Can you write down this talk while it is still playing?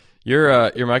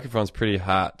Your microphone's pretty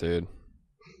hot, dude.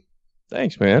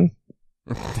 Thanks, man.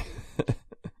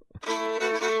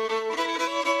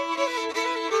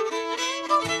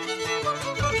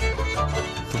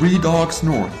 Three Dogs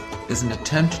North is an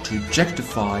attempt to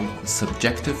objectify the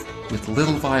subjective with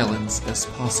little violence as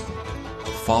possible.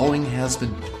 The following has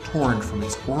been torn from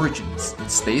its origins in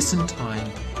space and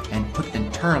time and put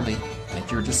entirely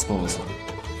at your disposal.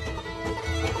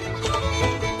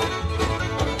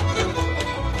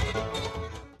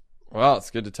 Well,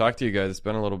 it's good to talk to you guys. It's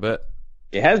been a little bit.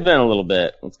 It has been a little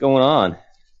bit. What's going on?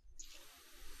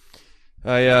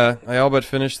 I all but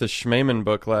finished the Schmemann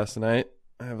book last night.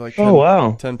 I have like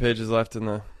 10 pages left in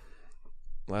the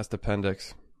last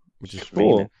appendix, which is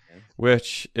Cool.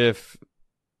 Which, if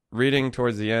reading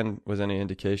towards the end was any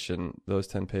indication, those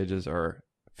 10 pages are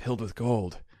filled with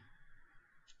gold.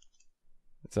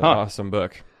 It's an awesome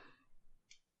book.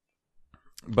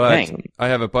 But Dang. I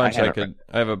have a bunch I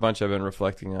have a bunch I've been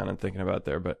reflecting on and thinking about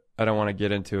there, but I don't want to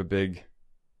get into a big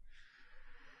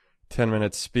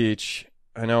 10-minute speech.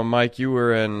 I know, Mike, you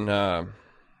were in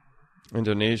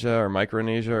Indonesia or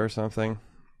Micronesia or something.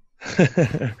 I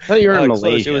thought you were in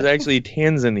Malaysia. It was actually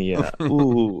Tanzania.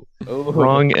 Ooh,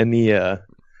 wrong Ania.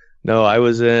 No, I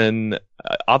was in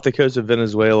off the coast of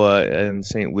Venezuela in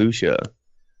St. Lucia.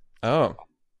 Oh.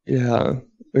 Yeah,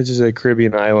 which is a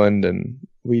Caribbean island, and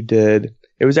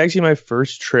it was actually my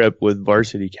first trip with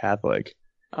Varsity Catholic.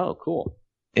 Oh, cool.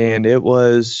 And it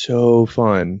was so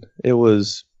fun. It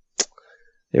was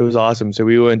awesome. So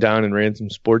we went down and ran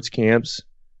some sports camps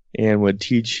and would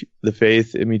teach the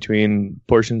faith in between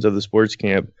portions of the sports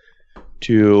camp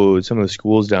to some of the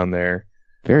schools down there.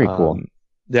 Very cool.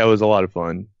 That was a lot of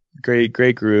fun. Great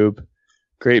group,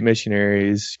 great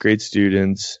missionaries, great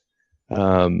students.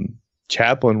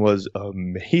 Chaplain was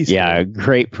amazing. Yeah,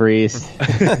 great priest.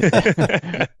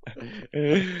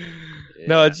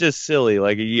 No, it's just silly.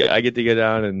 Like I get to go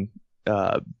down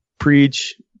and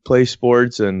preach, play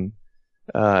sports, and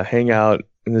hang out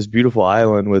in this beautiful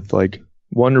island with like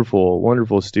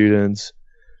wonderful students.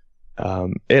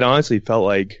 It honestly felt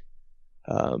like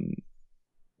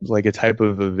a type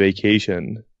of a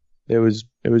vacation. It was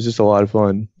just a lot of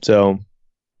fun. So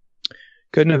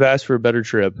couldn't have asked for a better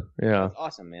trip. Yeah. That's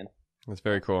awesome, man. That's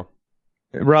very cool.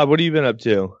 Rob, what have you been up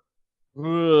to?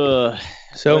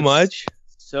 So much,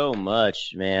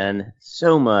 man.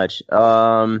 So much.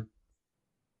 I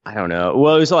don't know.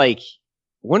 Well, it was like,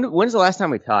 when's the last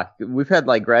time we talked? We've had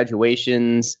like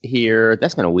graduations here.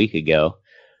 That's been a week ago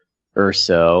or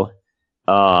so.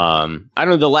 I don't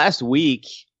know. The last week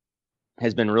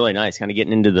has been really nice, kind of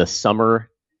getting into the summer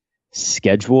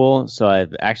schedule. So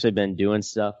I've actually been doing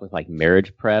stuff with like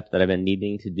marriage prep that I've been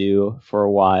needing to do for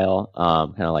a while.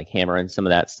 Kind of like hammering some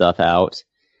of that stuff out,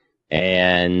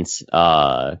 and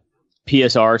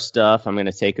PSR stuff. I'm going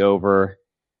to take over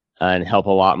and help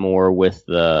a lot more with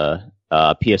the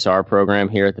PSR program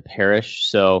here at the parish.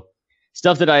 So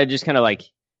stuff that I just kind of like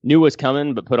knew was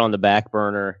coming, but put on the back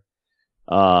burner.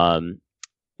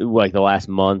 Like the last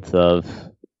month of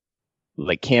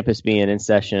like campus being in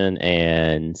session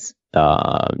and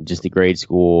just the grade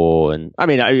school, and I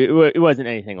mean it wasn't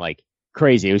anything like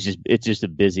crazy. It's just a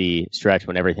busy stretch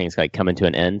when everything's like coming to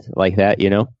an end like that, you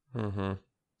know. Mm-hmm.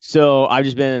 So I've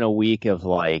just been in a week of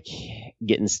like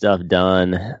getting stuff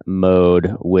done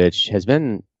mode, which has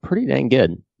been pretty dang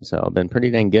good. So I've been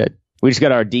pretty dang good. We just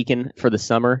got our deacon for the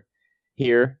summer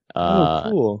here.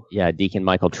 Cool. Yeah, Deacon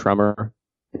Michael Trummer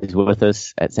is with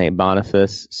us at St.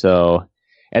 Boniface. So,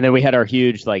 and then we had our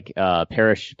huge like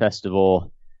parish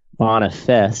festival,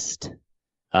 Bonifest,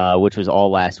 which was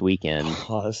all last weekend.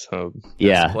 Awesome.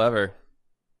 Yeah. That's clever.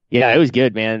 Yeah, it was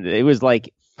good, man. It was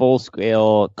like full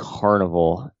scale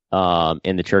carnival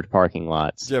in the church parking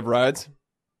lots. Did you have rides?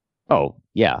 Oh,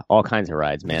 yeah, all kinds of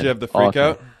rides, man. Did you have the freak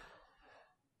out?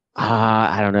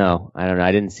 I don't know.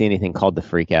 I didn't see anything called the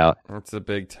freak out. It's a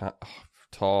big,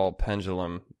 tall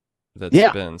pendulum that Yeah.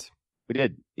 spins. We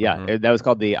did. Yeah, Mhm. that was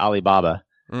called the Alibaba.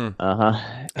 Mm.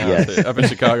 Uh-huh. Yeah. Yes. Up in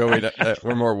Chicago,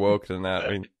 we're more woke than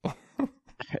that.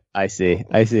 I see.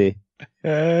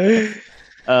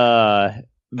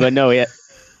 But no, yeah,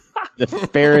 the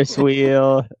Ferris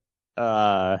wheel,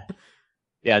 yeah,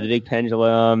 the big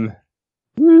pendulum.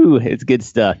 Woo, it's good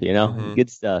stuff, you know? Mhm. Good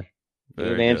stuff.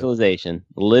 Very Evangelization.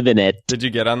 Living it. good. Did you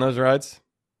get on those rides?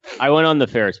 I went on the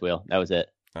Ferris wheel. That was it.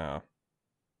 Oh.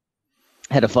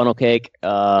 Had a funnel cake.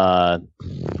 Are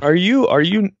you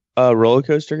a roller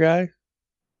coaster guy?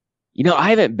 You know, I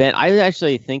haven't been. I was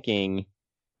actually thinking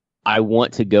I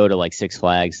want to go to like Six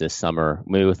Flags this summer,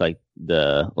 maybe with like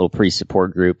the little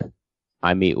pre-support group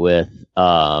I meet with,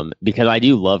 because I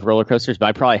do love roller coasters, but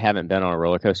I probably haven't been on a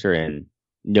roller coaster in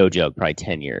no joke, probably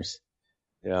 10 years.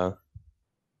 Yeah.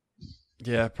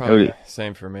 Yeah, probably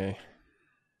same for me.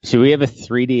 Should we have a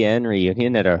 3DN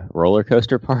reunion at a roller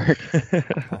coaster park?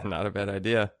 Not a bad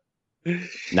idea.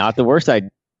 Not the worst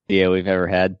idea we've ever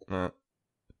had.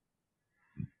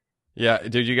 Yeah,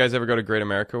 did you guys ever go to Great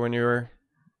America when you were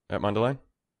at Mundelein?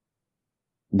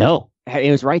 No, it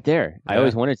was right there. Yeah. I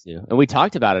always wanted to, and we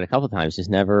talked about it a couple of times, just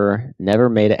never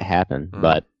made it happen.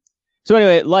 But so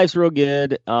anyway, life's real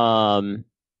good. Yeah,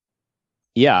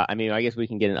 I mean, I guess we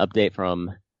can get an update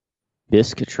from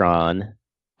Biscatron.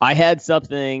 I had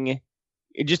something,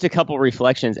 just a couple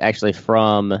reflections actually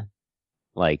from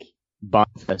like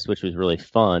Bonfest, which was really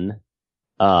fun.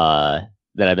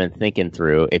 That I've been thinking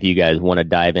through. If you guys want to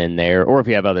dive in there, or if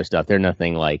you have other stuff, there's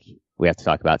nothing like we have to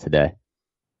talk about today.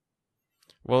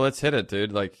 Well, let's hit it,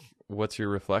 dude. Like, what's your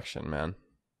reflection, man?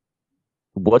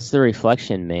 What's the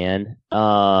reflection, man?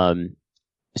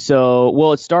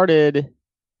 It started.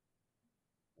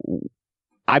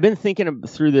 I've been thinking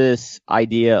through this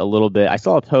idea a little bit. I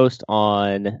saw a post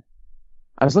I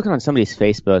was looking on somebody's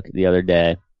Facebook the other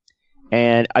day,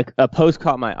 and a post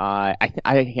caught my eye. I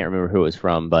can't remember who it was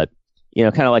from, but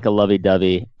kind of like a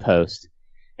lovey-dovey post,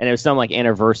 and it was some like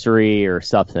anniversary or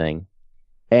something.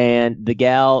 And the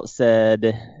gal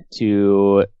said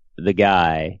to the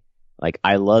guy, like,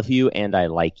 I love you and I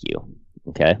like you.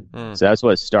 Okay. So that's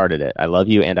what started it. I love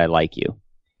you and I like you.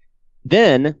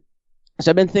 Then,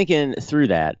 so I've been thinking through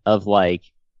that of like,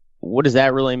 what does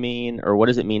that really mean? Or what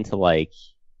does it mean to like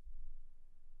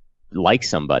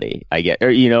somebody, I get, or,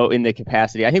 in the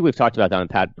capacity, I think we've talked about that on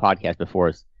the podcast before,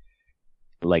 is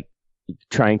like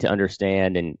trying to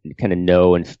understand and kind of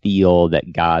know and feel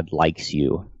that God likes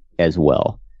you as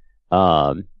well.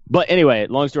 But anyway,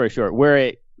 long story short, where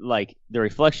it, like, the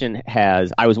reflection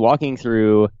has, I was walking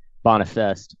through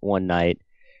Bonifest one night,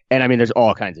 and I mean, there's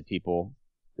all kinds of people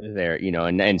there,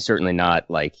 and certainly not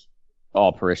like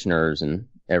all parishioners and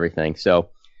everything. So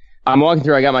I'm walking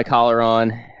through, I got my collar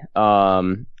on,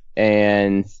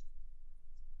 and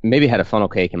maybe had a funnel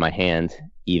cake in my hand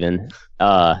even.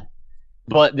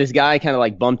 But this guy kind of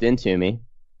like bumped into me,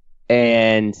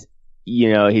 and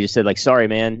he just said like, sorry,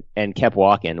 man, and kept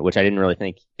walking, which I didn't really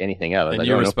think anything of. And like,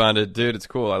 you responded, dude, it's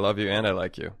cool. I love you and I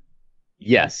like you.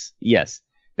 Yes.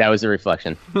 That was the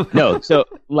reflection. No, so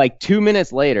like 2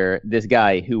 minutes later, this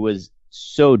guy who was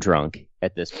so drunk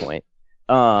at this point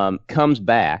comes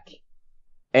back,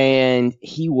 and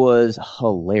he was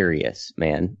hilarious,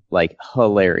 man. Like,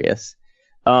 hilarious.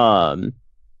 And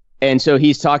so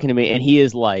he's talking to me, and he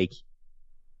is like,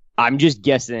 I'm just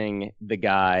guessing the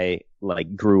guy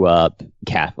like grew up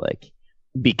Catholic,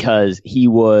 because he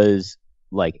was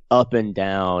like up and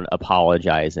down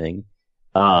apologizing.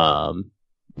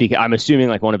 Because I'm assuming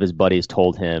like one of his buddies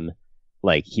told him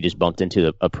like he just bumped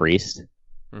into a priest.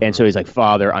 Mm-hmm. And so he's like,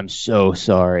 Father, I'm so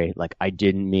sorry. Like, I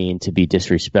didn't mean to be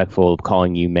disrespectful of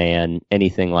calling you man,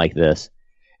 anything like this.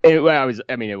 And that was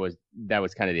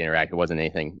kind of the interaction. It wasn't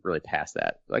anything really past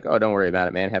that. Like, oh, don't worry about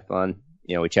it, man. Have fun.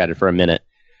 We chatted for a minute.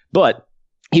 But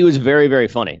he was very, very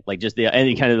funny. Like, just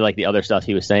any kind of like the other stuff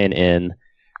he was saying in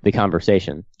the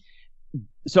conversation.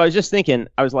 So I was just thinking,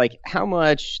 I was like, how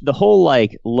much the whole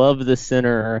like love the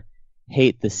sinner,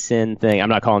 hate the sin thing. I'm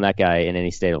not calling that guy in any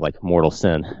state of like mortal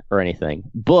sin or anything,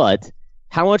 but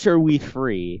how much are we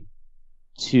free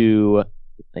to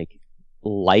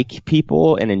like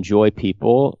people and enjoy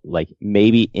people, like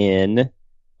maybe in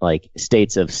like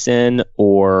states of sin,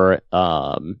 or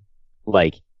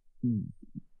like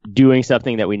doing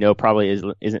something that we know probably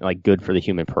isn't like good for the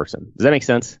human person. Does that make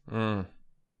sense?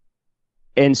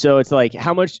 And so it's like,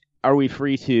 how much are we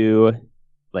free to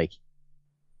like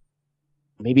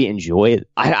maybe enjoy it?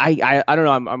 I don't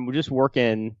know. I'm just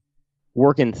working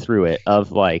through it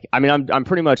of like, I mean, I'm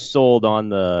pretty much sold on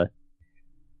the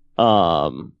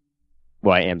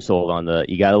well, I am sold on the,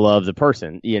 you gotta love the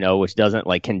person, which doesn't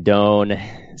like condone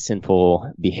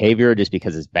sinful behavior just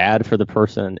because it's bad for the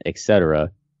person,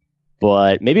 etc.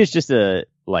 But maybe it's just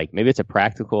maybe it's a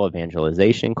practical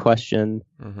evangelization question,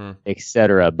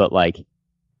 etc. But like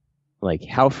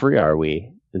how free are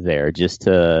we there just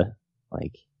to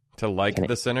like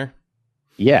the sinner?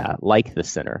 Yeah, like the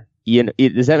sinner.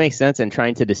 Does that make sense? And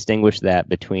trying to distinguish that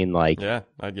between like, yeah,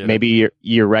 I get maybe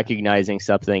you're recognizing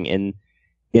something in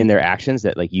their actions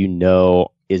that like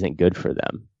isn't good for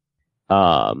them.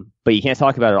 But you can't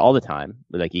talk about it all the time.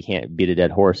 Like, you can't beat a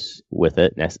dead horse with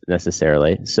it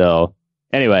necessarily. So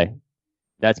anyway,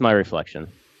 that's my reflection.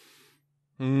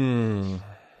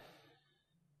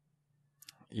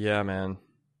 Yeah, man.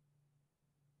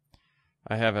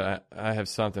 I have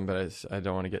something, but I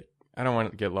don't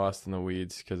want to get lost in the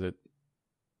weeds, because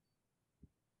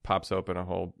pops open a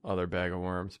whole other bag of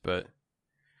worms. But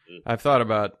I've thought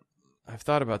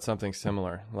about something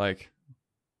similar. Like,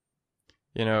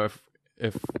 you know,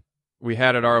 if we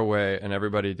had it our way and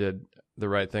everybody did the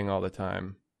right thing all the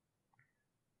time,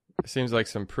 it seems like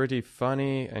some pretty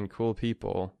funny and cool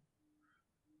people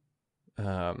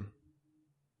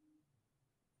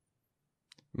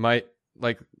might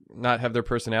like not have their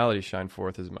personality shine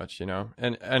forth as much, you know?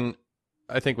 And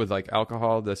I think with like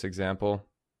alcohol, this example,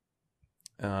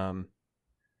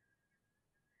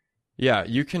 yeah,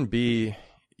 you can be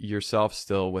yourself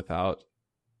still without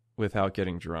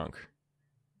getting drunk.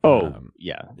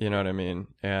 Yeah. You know what I mean?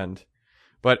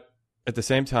 But at the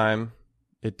same time,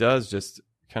 it does just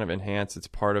kind of enhance. It's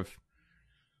part of,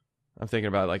 I'm thinking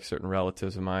about like certain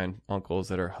relatives of mine, uncles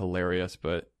that are hilarious,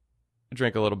 but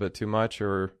drink a little bit too much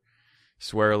or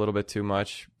swear a little bit too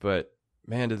much. But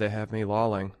man, did they have me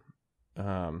lolling. You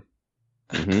know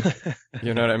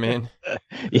what I mean?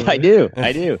 Yeah, I do.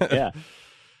 Yeah,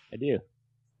 I do.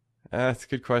 That's a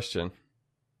good question.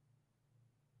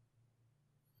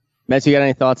 Matt, you got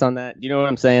any thoughts on that? Do you know what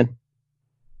I'm saying?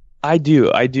 I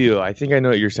do. I think I know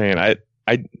what you're saying. I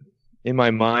in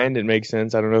my mind, it makes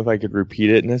sense. I don't know if I could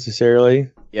repeat it necessarily.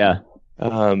 Yeah.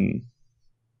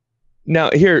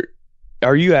 Now here,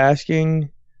 are you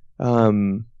asking,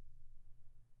 how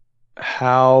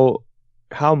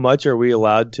much are we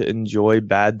allowed to enjoy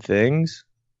bad things?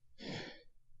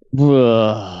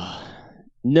 No,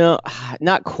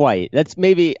 not quite. That's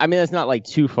maybe, I mean, that's not like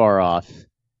too far off,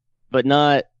 but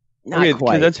not okay,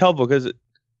 quite. That's helpful because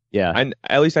yeah,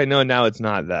 at least I know now it's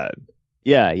not that.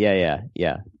 Yeah.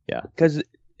 Because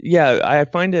I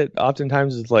find it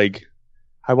oftentimes it's like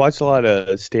I watched a lot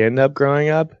of stand-up growing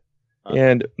up,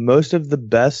 and most of the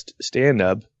best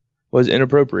stand-up was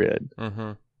inappropriate.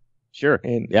 Mm-hmm. Sure.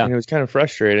 And it was kind of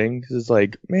frustrating because it's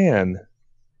like, man,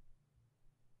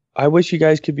 I wish you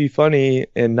guys could be funny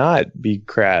and not be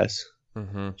crass.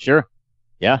 Mm-hmm. Sure.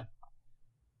 Yeah.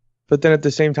 But then at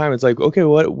the same time, it's like, okay,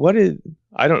 what is?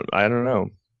 I don't know.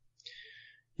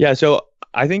 Yeah. So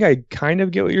I think I kind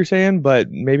of get what you're saying,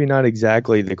 but maybe not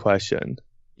exactly the question.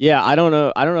 Yeah. I don't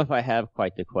know if I have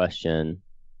quite the question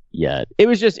yet. It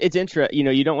was just, it's interesting. You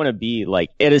know, you don't want to be like,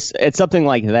 it's something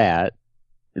like that,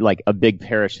 like a big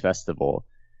parish festival.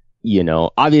 You know,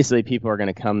 obviously people are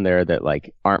going to come there that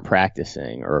like aren't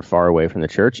practicing or far away from the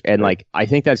church. And like, I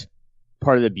think that's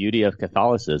part of the beauty of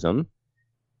Catholicism,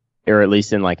 or at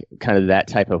least in like kind of that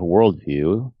type of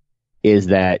worldview, is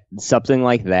that something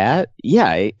like that,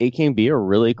 yeah, it can be a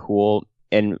really cool,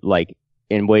 and like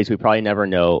in ways we probably never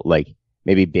know, like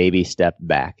maybe baby step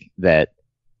back, that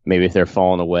maybe if they're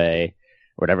falling away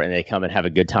or whatever, and they come and have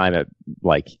a good time at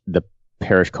like the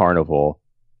parish carnival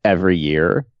every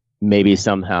year, maybe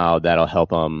somehow that'll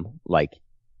help them like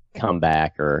come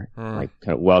back or like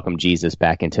kind of welcome Jesus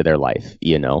back into their life,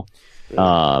 you know?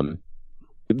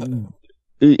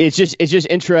 It's just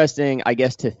interesting, I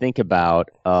guess, to think about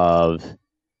of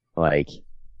like,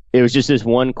 it was just this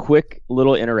one quick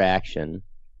little interaction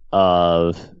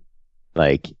of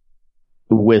like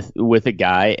with a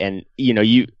guy, and you know,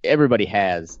 everybody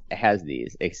has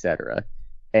these, etc.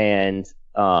 And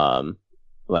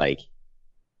like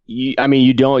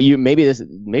maybe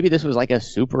this was like a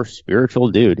super spiritual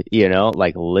dude, you know,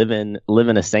 like living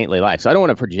a saintly life. So I don't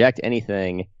want to project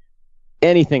anything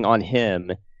on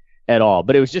him at all,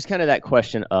 but it was just kind of that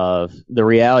question of, the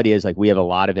reality is like we have a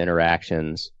lot of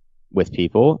interactions with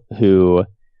people who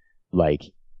like,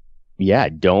 yeah,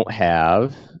 don't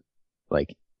have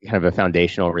like kind of a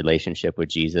foundational relationship with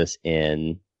Jesus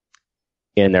in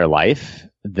their life,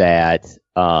 that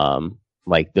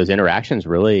like those interactions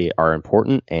really are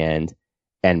important and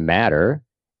matter.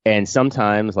 And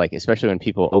sometimes, like, especially when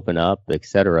people open up,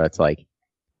 etc., it's like,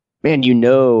 man, you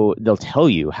know, they'll tell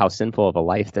you how sinful of a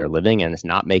life they're living and it's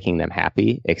not making them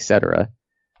happy, etc.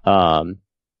 And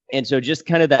so just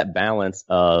kind of that balance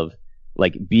of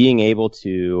like being able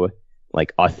to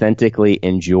like authentically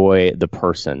enjoy the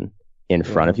person in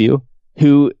front of you,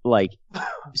 who like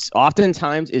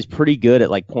oftentimes is pretty good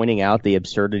at like pointing out the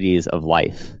absurdities of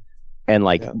life and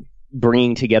like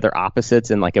bringing together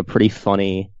opposites in like a pretty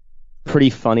funny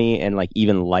and like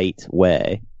even light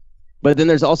way. But then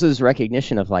there's also this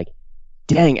recognition of like,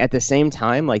 dang, at the same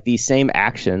time, like these same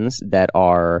actions that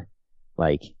are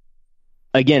like,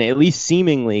 again, at least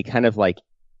seemingly kind of like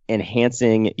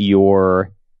enhancing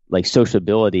your like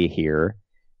sociability here,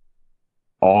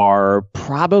 are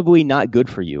probably not good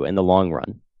for you in the long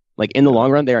run. Like in the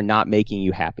long run, they are not making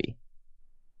you happy.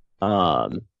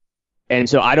 And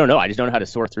so I don't know. I just don't know how to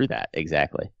sort through that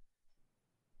exactly.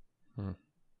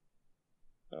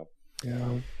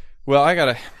 Yeah. Well, I got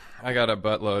a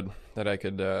buttload that I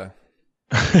could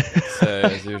say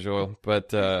as usual,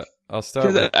 but I'll start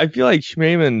Because with I feel like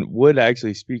Schmemann would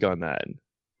actually speak on that.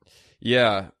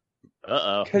 yeah,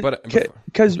 Uh-oh. but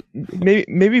Because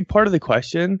maybe part of the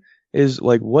question is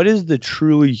like, what is the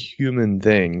truly human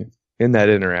thing in that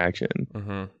interaction?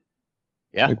 mm-hmm.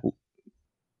 Yeah. Like,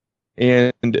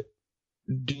 and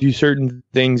do certain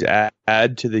things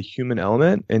add to the human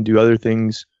element, and do other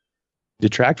things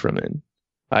detract from it?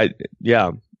 I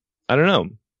don't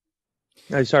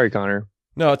know. Sorry, Connor.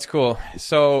 No, it's cool.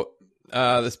 So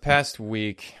this past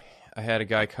week, I had a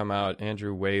guy come out,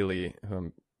 Andrew Whaley, who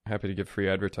I'm happy to give free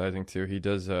advertising to. He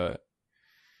does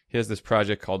he has this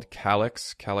project called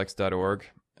Calix, calix.org,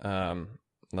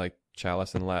 like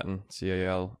chalice in Latin,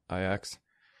 Calix.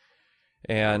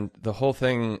 And the whole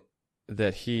thing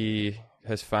that he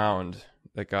has found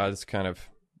that God's kind of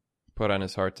put on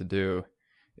his heart to do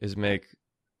is make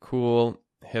cool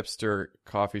hipster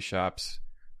coffee shops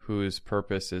whose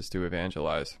purpose is to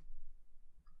evangelize.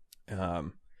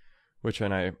 Which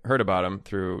when I heard about him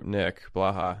through Nick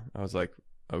Blaha, I was like,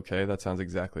 okay, that sounds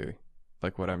exactly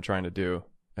like what I'm trying to do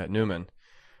at Newman,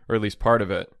 or at least part of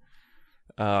it.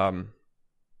 And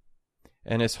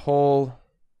his whole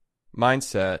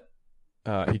mindset,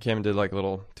 he came and did like a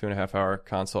little 2.5-hour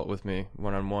consult with me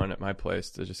one-on-one at my place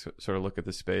to just sort of look at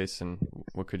the space and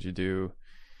what could you do,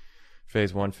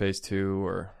 phase 1, phase 2,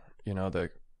 or, the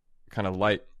kind of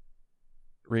light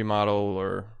remodel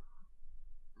or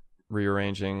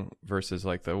rearranging versus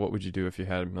like the what would you do if you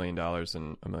had $1 million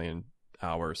and 1 million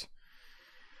hours.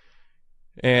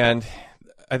 And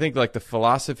I think like the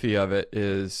philosophy of it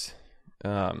is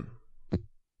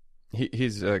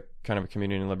he's a kind of a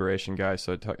community and liberation guy,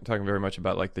 so talking very much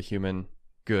about like the human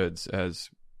goods as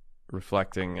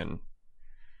reflecting and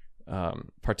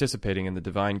participating in the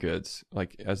divine goods,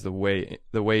 like as the way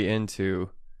into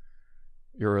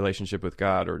your relationship with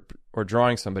God, or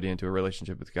drawing somebody into a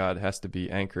relationship with God has to be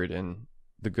anchored in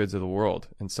the goods of the world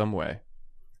in some way.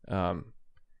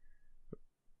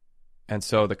 And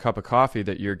so the cup of coffee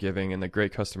that you're giving and the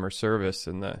great customer service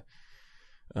and the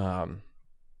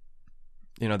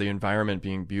the environment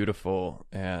being beautiful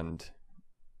and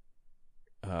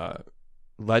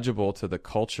legible to the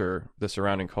culture, the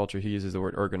surrounding culture. He uses the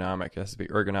word ergonomic. It has to be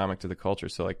ergonomic to the culture.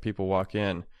 So like people walk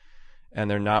in and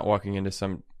they're not walking into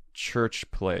some church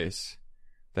place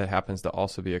that happens to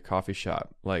also be a coffee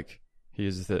shop. Like he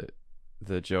uses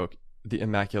the joke, the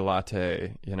Immaculate,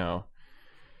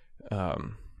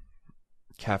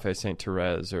 Cafe Saint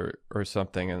Therese or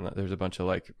something, and there's a bunch of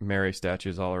like Mary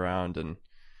statues all around and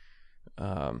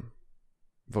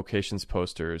vocations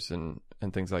posters and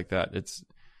things like that. It's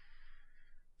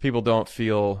people don't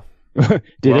feel Do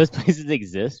those places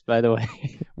exist, by the way?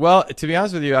 Well, to be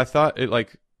honest with you, I thought it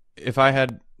like if I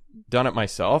had done it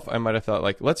myself, I might have thought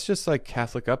like let's just like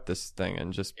Catholic up this thing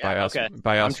and just by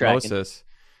osmosis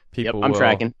people I'm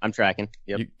tracking.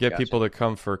 Yep. You get people to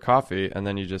come for coffee and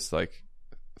then you just like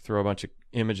throw a bunch of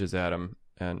images at them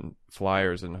and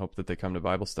flyers and hope that they come to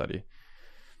Bible study.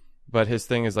 But his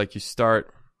thing is like you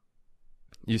start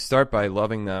by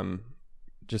loving them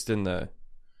just in the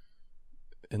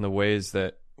ways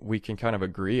that we can kind of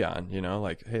agree on,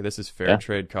 like, hey, this is fair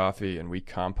trade coffee and we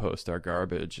compost our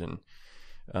garbage and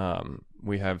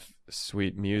we have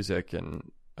sweet music and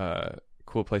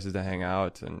cool places to hang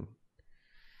out. And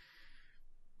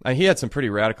he had some pretty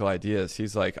radical ideas.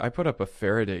 He's like, I put up a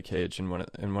Faraday cage in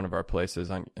one of our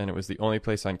places and it was the only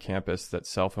place on campus that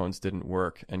cell phones didn't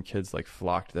work, and kids like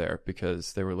flocked there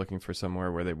because they were looking for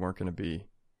somewhere where they weren't going to be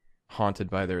haunted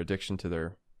by their addiction to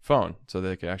their phone, so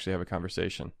they could actually have a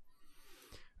conversation.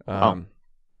 So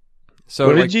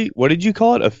what did you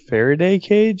call it? A Faraday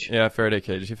cage? Yeah, Faraday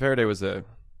cage. Faraday was a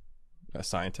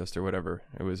scientist or whatever.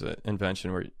 It was an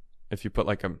invention where if you put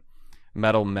like a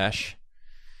metal mesh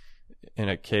in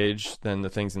a cage, then the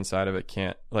things inside of it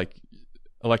can't, like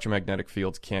electromagnetic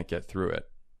fields can't get through it.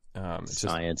 It's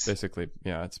science. Just basically,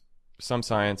 yeah, it's some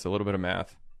science, a little bit of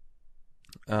math.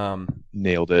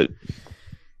 Nailed it.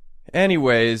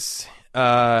 Anyways,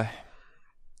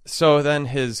 so then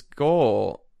his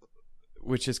goal,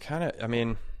 which is kind of, I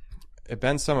mean, it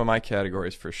bends some of my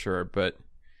categories for sure, but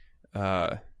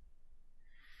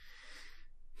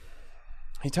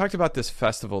he talked about this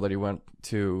festival that he went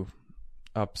to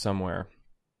up somewhere,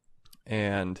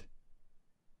 and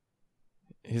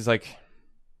he's like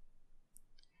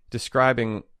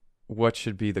describing what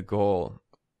should be the goal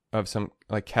of some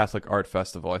like Catholic art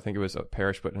festival. I think it was a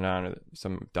parish putting it on, or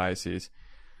some diocese,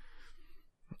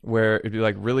 where it'd be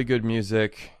like really good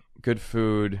music, good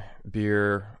food,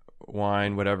 beer,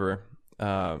 wine, whatever,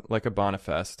 like a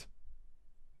Bonifest,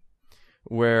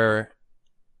 where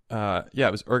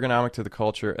it was ergonomic to the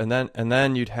culture, and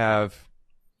then you'd have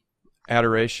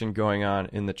adoration going on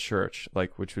in the church,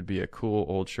 like, which would be a cool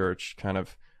old church, kind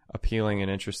of appealing and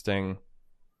interesting,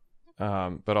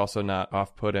 but also not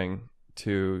off-putting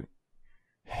to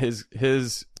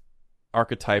his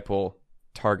archetypal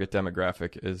target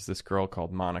demographic is this girl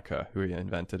called Monica, who he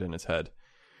invented in his head,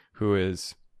 who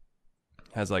has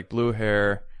like blue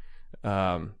hair,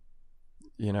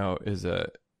 is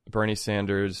a Bernie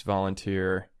Sanders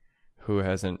volunteer who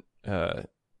has an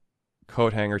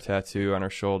coat hanger tattoo on her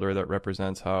shoulder that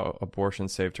represents how abortion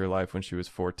saved her life when she was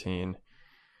 14.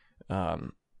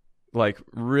 Like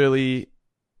really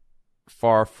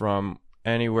far from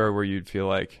anywhere where you'd feel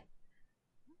like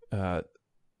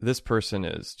this person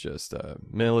is just a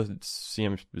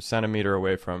centimeter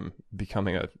away from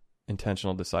becoming a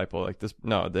intentional disciple. Like this,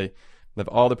 no, they have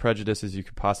all the prejudices you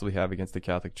could possibly have against the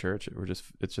Catholic Church.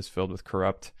 It's just filled with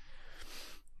corrupt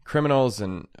criminals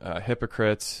and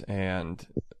hypocrites, and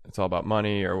it's all about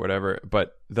money or whatever.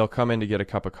 But they'll come in to get a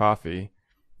cup of coffee,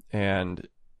 and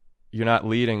you're not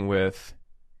leading with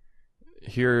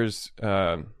here's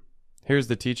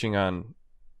the teaching on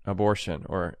abortion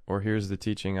or here's the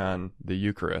teaching on the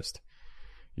Eucharist.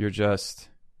 You're just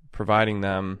providing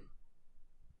them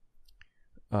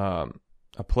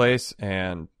a place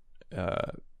and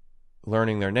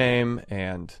learning their name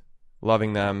and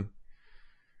loving them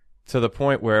to the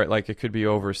point where, like, it could be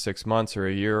over 6 months or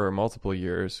a year or multiple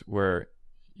years where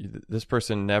this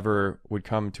person never would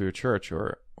come to a church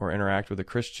or interact with a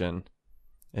Christian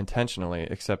intentionally,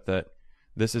 except that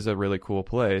this is a really cool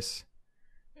place,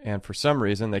 and for some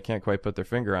reason they can't quite put their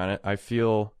finger on it. I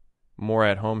feel more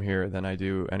at home here than I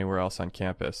do anywhere else on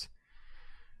campus.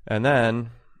 And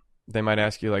then they might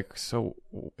ask you, like, so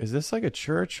is this like a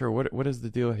church, or what is the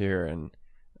deal here? And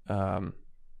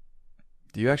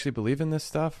do you actually believe in this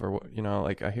stuff? Or,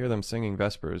 like, I hear them singing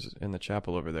Vespers in the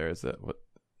chapel over there. Is that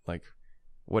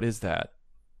what is that?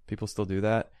 People still do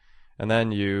that? And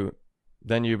then you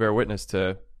bear witness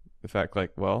to the fact,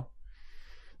 like, well,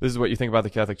 this is what you think about the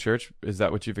Catholic Church. Is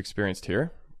that what you've experienced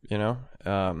here?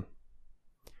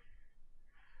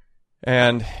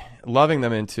 And loving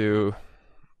them into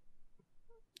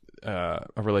a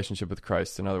relationship with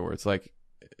Christ, in other words, like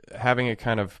having it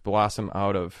kind of blossom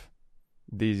out of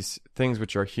these things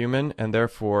which are human and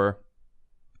therefore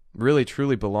really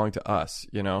truly belong to us,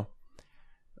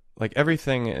 like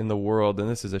everything in the world. And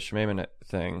this is a Schmemann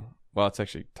thing. Well, it's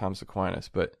actually Thomas Aquinas,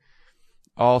 but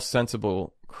all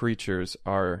sensible creatures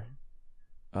are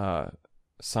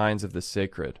signs of the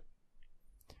sacred.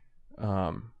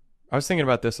 I was thinking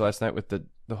about this last night with the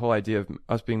whole idea of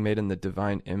us being made in the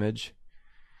divine image,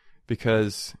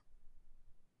 because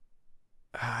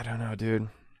I don't know, dude.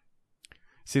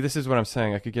 See, this is what I'm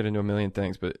saying. I could get into a million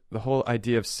things, but the whole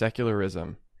idea of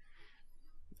secularism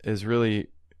is really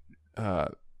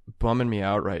bumming me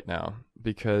out right now,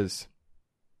 because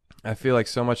I feel like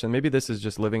so much, and maybe this is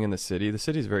just living in the city. The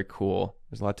city is very cool.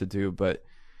 There's a lot to do, but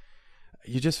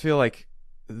you just feel like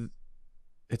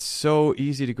it's so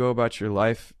easy to go about your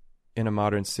life in a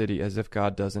modern city as if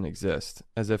God doesn't exist,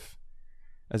 as if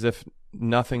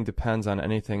nothing depends on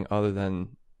anything other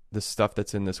than the stuff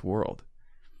that's in this world.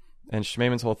 And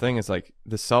Schmemann's whole thing is like,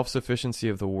 the self-sufficiency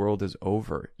of the world is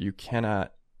over. The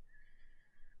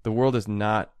world is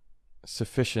not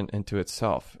sufficient into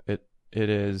itself. It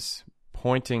is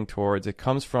pointing towards, it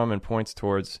comes from and points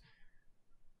towards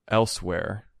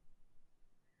elsewhere.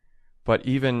 But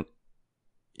even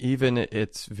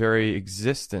its very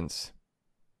existence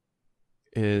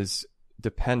is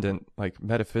dependent, like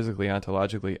metaphysically,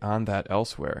 ontologically, on that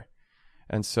elsewhere.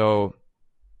 And so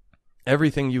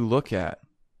everything you look at,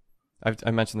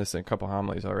 I mentioned this in a couple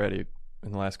homilies already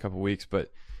in the last couple of weeks,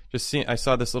 but I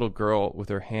saw this little girl with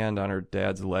her hand on her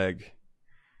dad's leg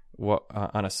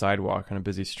on a sidewalk on a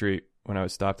busy street when I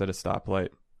was stopped at a stoplight.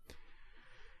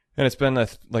 And it's been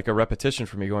like a repetition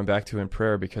for me going back to in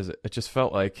prayer, because it just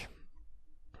felt like,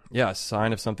 a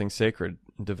sign of something sacred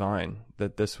and divine,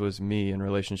 that this was me in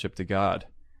relationship to God.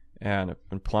 And I've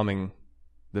been plumbing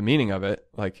the meaning of it.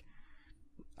 Like,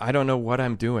 I don't know what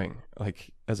I'm doing.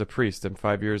 Like, as a priest, I'm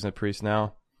 5 years a priest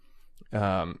now.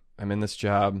 I'm in this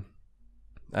job.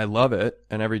 I love it,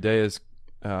 and every day is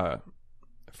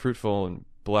fruitful and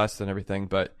blessed and everything,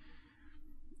 but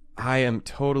I am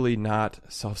totally not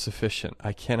self-sufficient.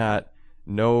 I cannot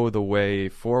know the way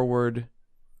forward,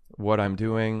 what I'm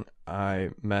doing. I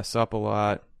mess up a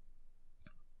lot.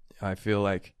 I feel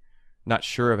like not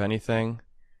sure of anything.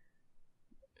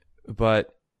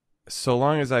 But so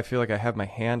long as I feel like I have my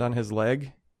hand on his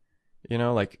leg,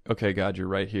 like, okay, God, you're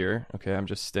right here. Okay, I'm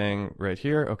just staying right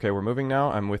here. Okay, we're moving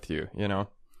now. I'm with you,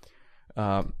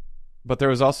 But there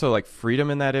was also like freedom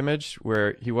in that image,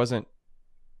 where he wasn't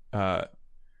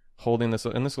holding this,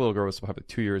 and this little girl was probably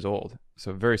 2 years old,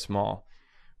 so very small.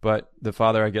 But the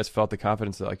father, I guess, felt the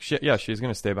confidence that like, shit, yeah, she's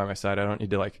going to stay by my side. I don't need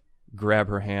to like grab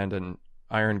her hand and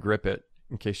iron grip it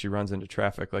in case she runs into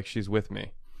traffic. Like, she's with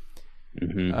me.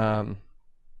 Mm-hmm.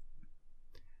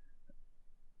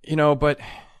 You know, but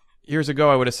years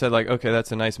ago I would have said like, okay,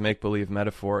 that's a nice make-believe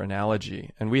metaphor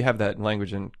analogy. And we have that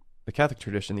language in the Catholic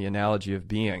tradition, the analogy of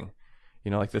being. You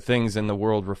know, like the things in the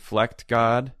world reflect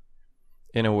God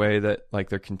in a way that like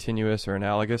they're continuous or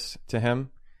analogous to him.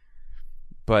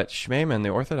 But Schmemann, the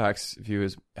Orthodox view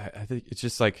is, I think it's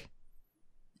just like,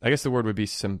 I guess the word would be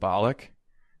symbolic,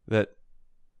 that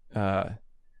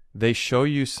they show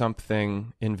you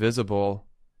something invisible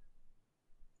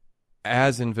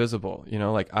as invisible, you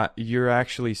know, like you're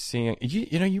actually seeing,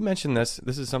 you know, you mentioned this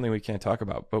is something we can't talk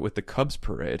about, but with the Cubs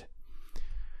parade.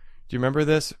 Do you remember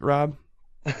this, Rob?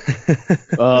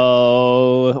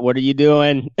 Oh, what are you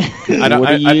doing? What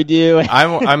are you doing?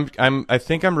 I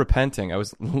think I'm repenting. I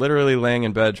was literally laying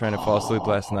in bed trying to fall asleep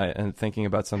last night and thinking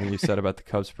about something you said about the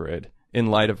Cubs parade in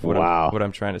light of what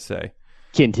I'm trying to say.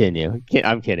 Continue.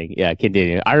 I'm kidding. Yeah,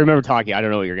 continue. I remember talking. I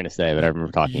don't know what you're going to say, but I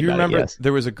remember talking about it. You remember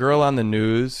there was a girl on the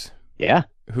news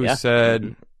who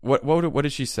said, what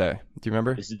did she say? Do you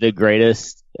remember? This is the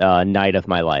greatest night of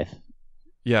my life.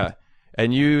 Yeah.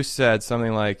 And you said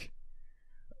something like,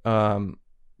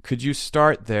 could you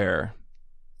start there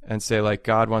and say like,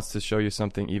 God wants to show you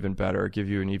something even better, give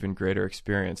you an even greater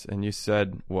experience? And you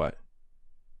said what?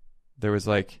 There was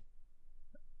like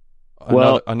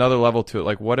another level to it.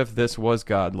 Like, what if this was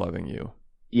God loving you?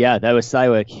 Yeah, that was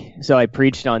Cywick. So I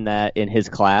preached on that in his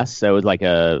class. So it was like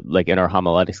in our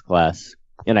homiletics class,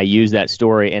 and I used that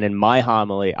story. And in my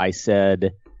homily, I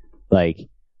said, like,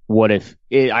 what if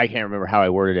I can't remember how I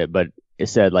worded it, but it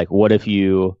said like, what if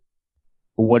you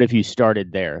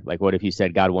started there? Like, what if you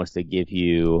said God wants to give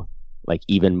you like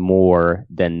even more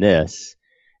than this?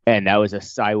 And that was a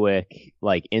Cywick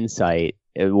like insight.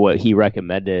 What he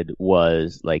recommended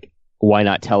was like, why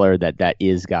not tell her that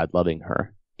is God loving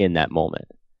her in that moment?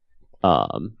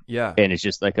 And it's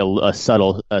just like a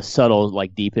subtle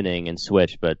like deepening and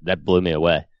switch, but that blew me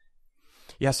away.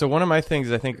 Yeah, so one of my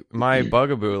things, I think my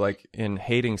bugaboo, like in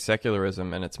hating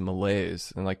secularism and its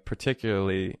malaise, and like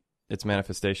particularly its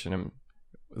manifestation in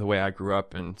the way I grew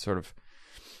up in sort of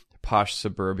posh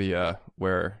suburbia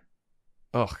where,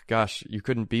 oh gosh, you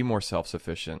couldn't be more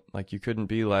self-sufficient. Like you couldn't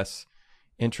be less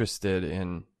interested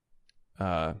in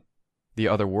the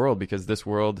other world, because this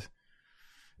world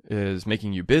is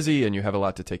making you busy and you have a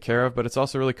lot to take care of, but it's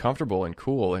also really comfortable and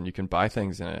cool, and you can buy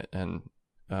things in it and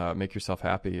make yourself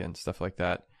happy and stuff like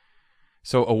that.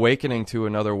 So awakening to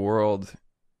another world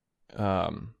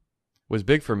was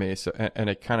big for me. So, and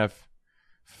it kind of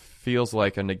feels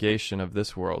like a negation of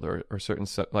this world, or certain,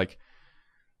 like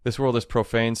this world is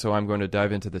profane, so I'm going to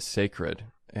dive into the sacred.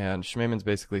 And Schmemann's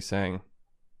basically saying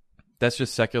that's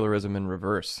just secularism in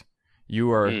reverse.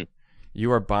 You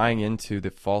are buying into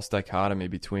the false dichotomy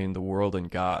between the world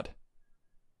and God,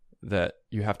 that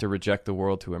you have to reject the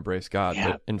world to embrace God.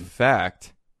 Yeah. But in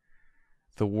fact,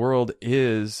 the world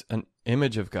is an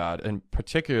image of God, and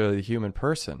particularly the human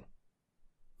person.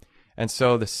 And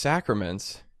so the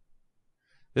sacraments,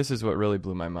 this is what really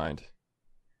blew my mind.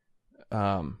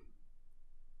 I'll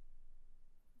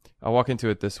walk into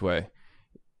it this way.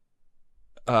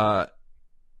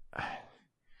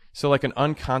 So like an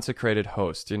unconsecrated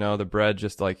host, you know, the bread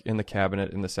just like in the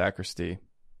cabinet in the sacristy.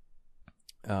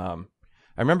 I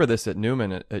remember this at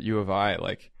Newman at U of I,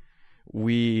 like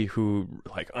we who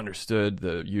like understood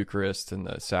the Eucharist and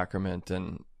the sacrament,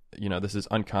 and you know, this is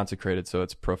unconsecrated, so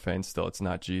it's profane still, it's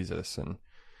not Jesus. And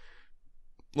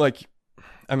like,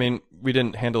 I mean, we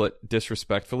didn't handle it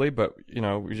disrespectfully, but you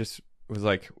know, we just was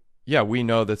like, yeah, we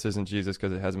know this isn't Jesus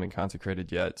because it hasn't been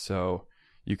consecrated yet, so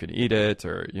you can eat it,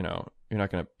 or you know, you're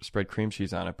not going to spread cream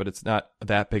cheese on it, but it's not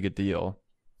that big a deal.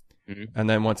 Mm-hmm. And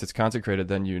then once it's consecrated,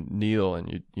 then you kneel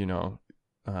and you know,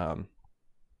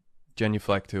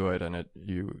 genuflect to it, and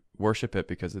you worship it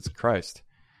because it's Christ.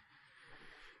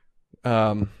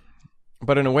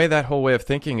 But in a way, that whole way of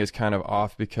thinking is kind of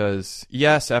off, because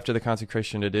yes, after the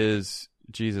consecration, it is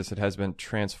Jesus, it has been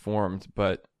transformed,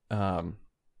 but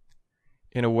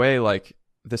in a way, like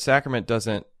the sacrament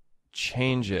doesn't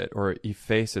change it or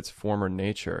efface its former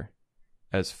nature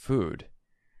as food.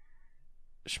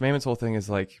 Schmemann's whole thing is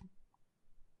like,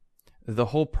 the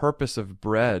whole purpose of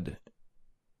bread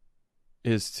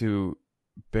is to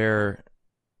bear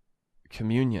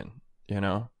communion, you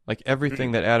know? Like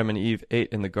everything that Adam and Eve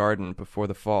ate in the garden before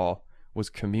the fall was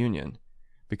communion,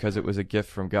 because it was a gift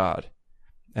from God.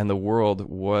 And the world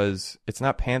was, it's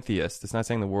not pantheist, it's not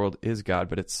saying the world is God,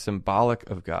 but it's symbolic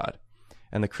of God.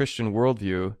 And the Christian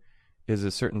worldview is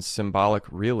a certain symbolic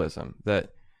realism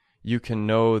that you can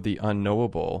know the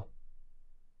unknowable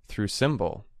through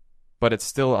symbol, but it's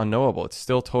still unknowable. It's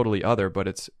still totally other, but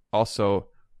it's also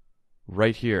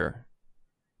right here,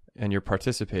 and you're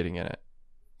participating in it.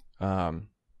 The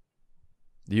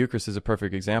Eucharist is a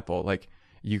perfect example. Like,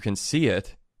 you can see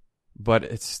it, but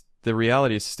the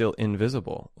reality is still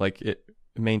invisible. Like, the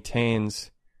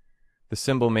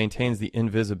symbol maintains the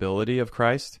invisibility of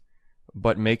Christ,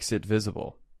 but makes it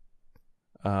visible.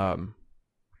 And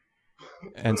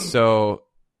so,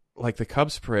 like the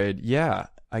Cubs parade, yeah,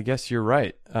 I guess you're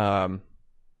right.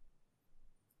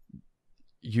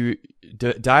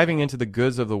 Diving into the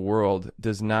goods of the world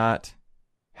does not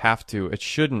have to,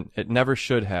 it never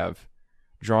should have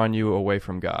drawn you away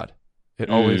from God. It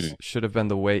always should have been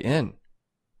the way in.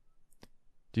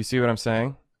 Do you see what I'm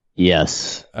saying?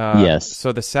 Yes. Yes.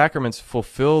 So the sacraments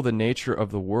fulfill the nature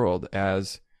of the world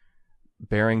as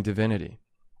bearing divinity.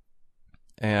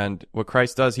 And what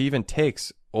Christ does, he even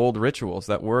takes old rituals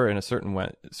that were in a certain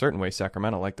way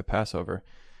sacramental, like the Passover,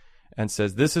 and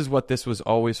says, this is what this was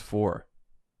always for.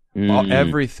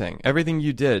 Everything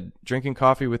you did, drinking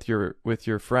coffee with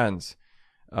your friends,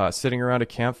 sitting around a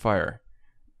campfire,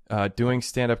 doing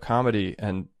stand-up comedy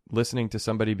and listening to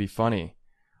somebody be funny,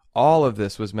 all of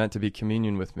this was meant to be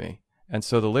communion with me. And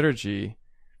so the liturgy,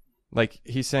 like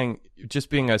he's saying, just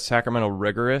being a sacramental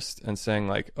rigorist and saying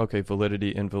like, okay,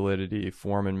 validity, invalidity,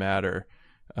 form and matter,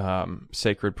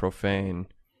 sacred, profane,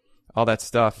 all that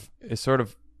stuff is sort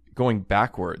of going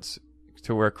backwards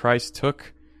to where Christ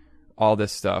took all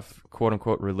this stuff, quote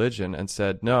unquote religion, and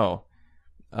said, no,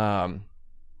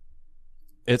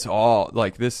 it's all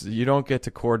like this. You don't get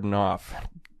to cordon off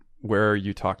where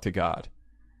you talk to God.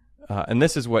 And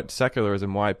this is what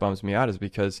secularism, why it bums me out, is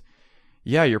because,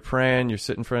 yeah, you're praying, you're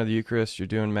sitting in front of the Eucharist, you're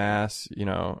doing Mass, you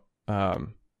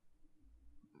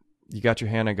got your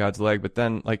hand on God's leg, but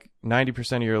then like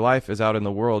 90% of your life is out in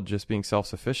the world just being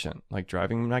self-sufficient, like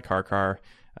driving my car.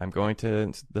 I'm going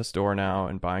to the store now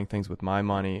and buying things with my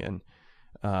money. And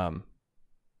no,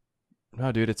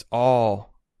 dude, it's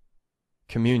all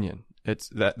communion. That's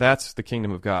the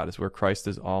kingdom of God, is where Christ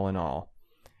is all in all.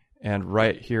 And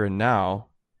right here and now,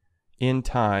 in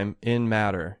time, in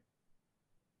matter,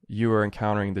 you are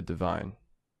encountering the divine.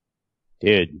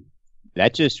 Dude,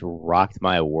 that just rocked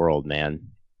my world, man.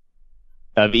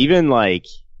 Of even like,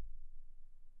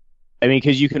 I mean,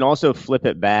 because you can also flip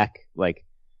it back like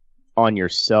on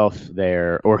yourself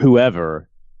there, or whoever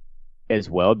as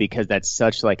well, because that's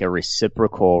such like a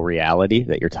reciprocal reality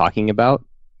that you're talking about.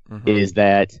 Mm-hmm. Is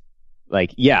that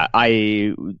like, yeah,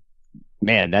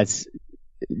 that's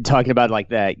talking about like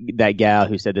that gal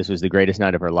who said this was the greatest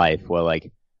night of her life. Well,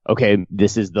 like, okay,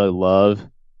 this is the love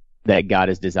that God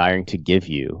is desiring to give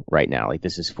you right now. Like,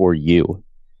 this is for you,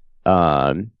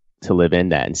 to live in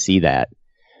that and see that.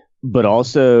 But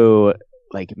also,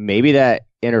 like, maybe that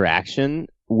interaction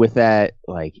with that,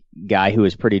 like, guy who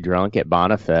was pretty drunk at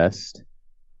Bonifest,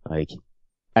 like,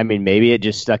 I mean, maybe it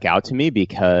just stuck out to me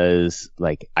because,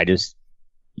 like, I just,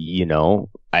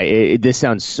 this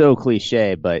sounds so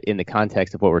cliche, but in the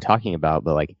context of what we're talking about,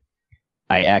 but like,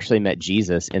 I actually met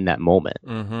Jesus in that moment,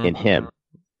 in him.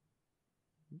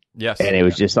 Yes. And it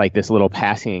was just like this little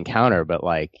passing encounter, but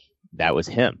like, that was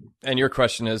him. And your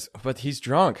question is, but he's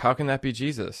drunk. How can that be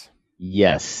Jesus?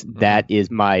 Yes, that is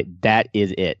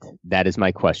it. That is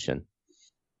my question.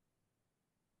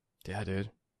 Yeah,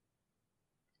 dude.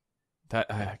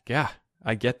 I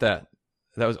get that.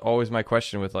 That was always my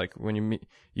question with like, when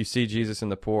you see Jesus in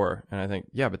the poor, and I think,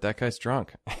 yeah, but that guy's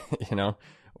drunk,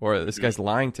 or this guy's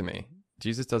lying to me.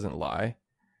 Jesus doesn't lie.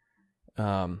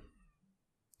 That's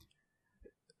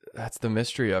the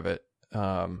mystery of it.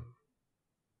 And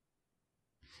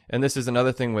this is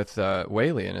another thing with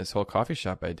Whaley and his whole coffee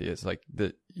shop idea. Is like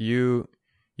that you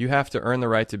have to earn the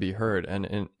right to be heard,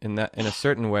 and in a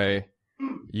certain way,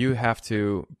 you have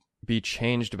to be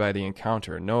changed by the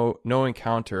encounter. No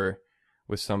encounter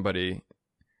with somebody,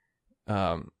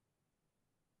 like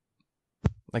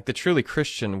the truly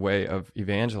Christian way of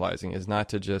evangelizing is not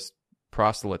to just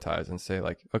proselytize and say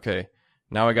like, okay,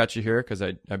 now I got you here because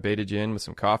I baited you in with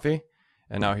some coffee,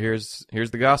 and now here's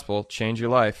the gospel, change your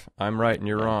life. I'm right and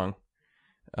you're wrong.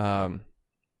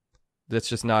 That's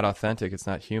just not authentic. It's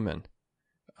not human.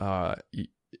 A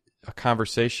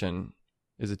conversation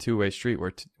is a two-way street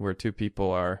where two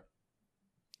people are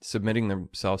submitting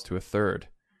themselves to a third,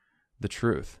 the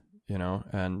truth,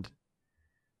 and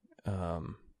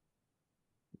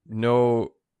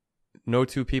no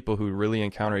two people who really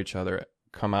encounter each other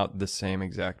come out the same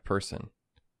exact person.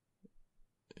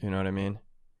 You know what I mean?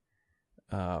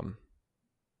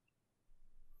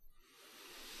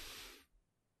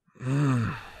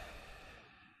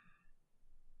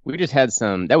 We just had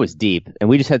that was deep, and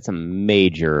we just had some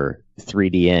major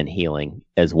 3DN healing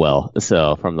as well.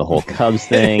 So from the whole Cubs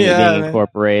thing being man.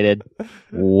 incorporated,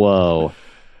 whoa.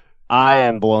 I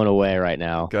am blown away right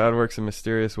now. God works in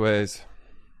mysterious ways.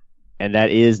 And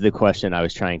that is the question I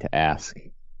was trying to ask.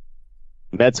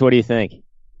 Betts, what do you think?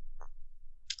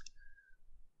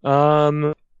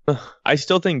 I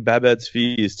still think Babette's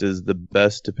Feast is the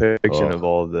best depiction of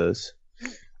all of this.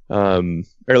 Or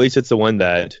at least it's the one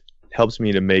that helps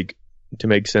me to make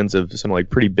sense of some like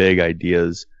pretty big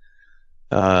ideas.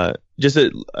 Just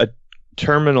a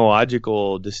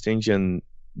terminological distinction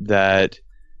that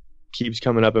keeps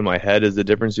coming up in my head is the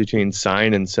difference between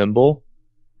sign and symbol.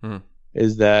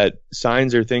 Is that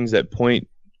signs are things that point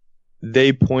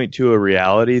to a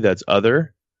reality that's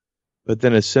other, but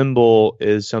then a symbol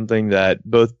is something that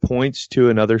both points to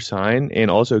another sign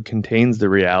and also contains the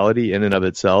reality in and of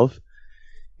itself.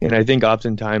 And I think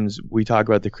oftentimes we talk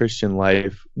about the Christian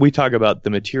life, we talk about the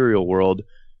material world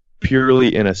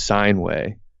purely in a sign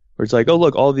way, where it's like, oh,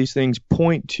 look, all these things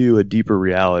point to a deeper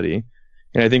reality.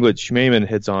 And I think what Schmemann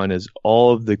hits on is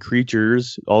all of the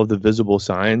creatures, all of the visible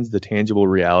signs, the tangible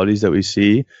realities that we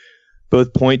see,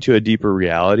 both point to a deeper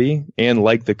reality. And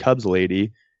like the Cubs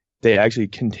lady, they actually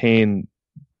contain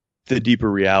the deeper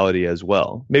reality as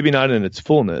well. Maybe not in its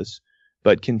fullness,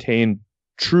 but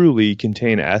truly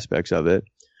contain aspects of it.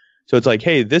 So it's like,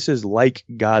 hey, this is like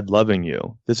God loving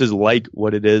you. This is like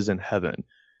what it is in heaven.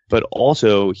 But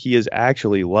also, he is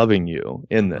actually loving you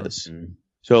in this. Mm-hmm.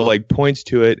 So it like points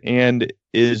to it and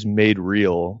is made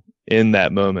real in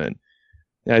that moment.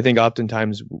 And I think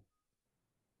oftentimes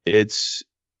it's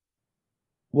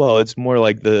more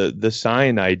like the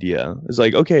sign idea. It's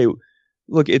like, okay,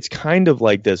 look, it's kind of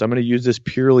like this. I'm going to use this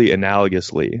purely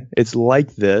analogously. It's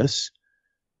like this.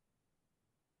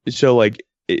 So like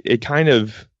it kind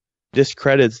of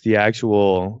discredits the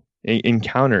actual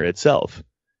encounter itself,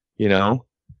 you know?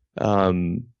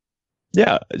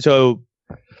 Yeah. So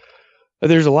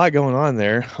there's a lot going on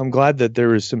there. I'm glad that there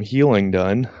was some healing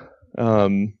done.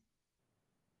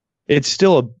 It's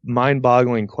still a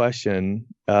mind-boggling question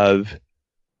of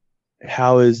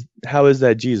how is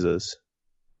that Jesus?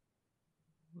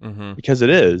 Mm-hmm. Because it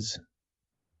is.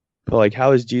 But like,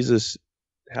 how is Jesus?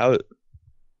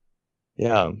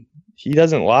 Yeah, he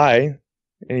doesn't lie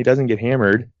and he doesn't get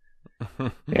hammered.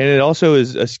 And it also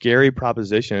is a scary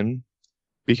proposition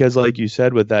because, like you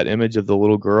said, with that image of the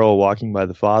little girl walking by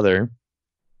the Father,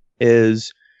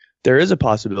 there is a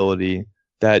possibility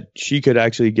that she could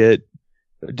actually get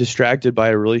distracted by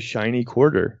a really shiny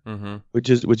quarter, mm-hmm. which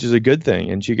is a good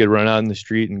thing, and she could run out in the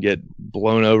street and get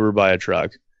blown over by a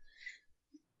truck.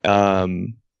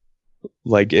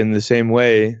 Like in the same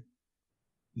way,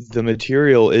 the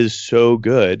material is so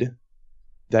good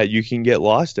that you can get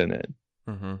lost in it.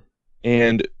 Mm-hmm.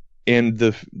 And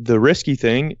the risky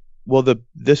thing,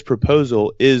 this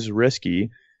proposal is risky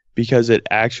because it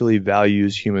actually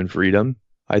values human freedom,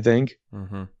 I think.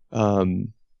 Mm-hmm.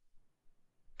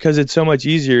 Because it's so much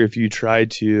easier if you try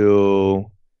to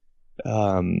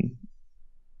turn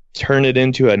it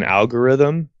into an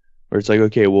algorithm where it's like,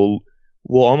 okay, we'll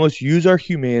almost use our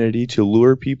humanity to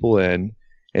lure people in,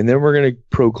 and then we're going to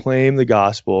proclaim the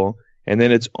gospel, and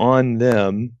then it's on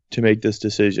them to make this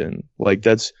decision. Like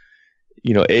that's,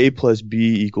 A plus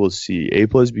B equals C. A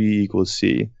plus B equals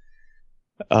C.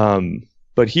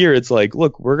 But here it's like,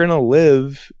 look, we're going to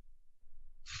live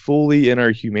fully in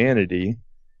our humanity,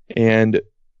 and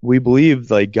we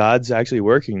believe like God's actually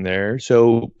working there,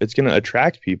 so it's going to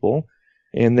attract people.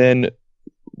 And then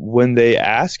when they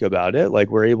ask about it, like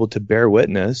we're able to bear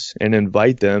witness and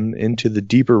invite them into the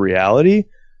deeper reality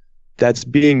that's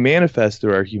being manifest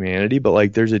through our humanity. But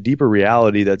like there's a deeper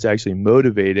reality that's actually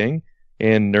motivating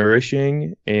and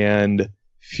nourishing and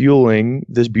fueling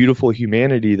this beautiful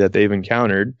humanity that they've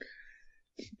encountered.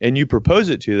 And you propose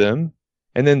it to them,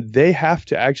 and then they have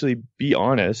to actually be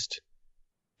honest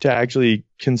to actually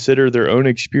consider their own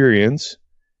experience,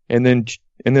 and then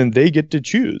they get to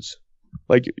choose.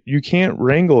 Like you can't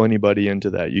wrangle anybody into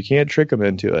that. You can't trick them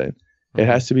into it. It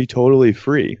has to be totally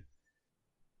free.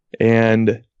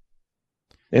 And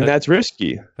that's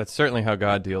risky. That's certainly how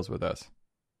God deals with us.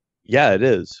 Yeah, it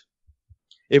is.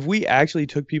 If we actually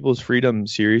took people's freedom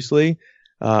seriously,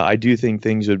 I do think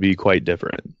things would be quite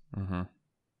different. Mm-hmm.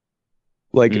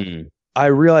 Like I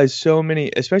realize so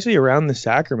many, especially around the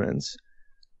sacraments,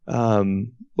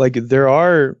 like there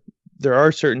are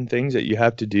certain things that you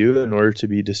have to do in order to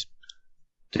be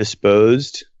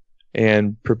disposed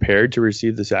and prepared to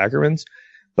receive the sacraments.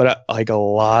 But like a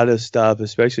lot of stuff,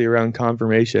 especially around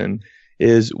confirmation,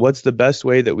 is what's the best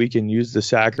way that we can use the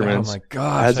sacraments Oh my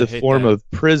gosh, as a form of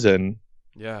prison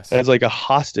Yes. as like a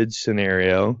hostage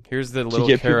scenario. Here's the little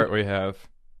get carrot people- we have.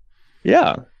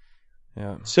 Yeah.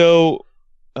 Yeah. So,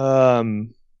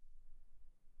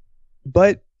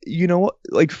 but you know what?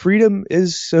 Like freedom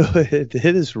is so it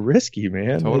is risky,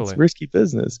 man. Totally. It's risky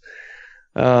business.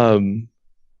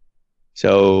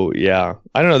 So yeah,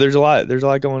 I don't know. There's a lot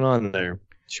going on there.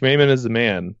 Schmemann is the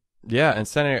man. Yeah, and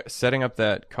setting up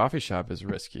that coffee shop is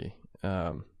risky.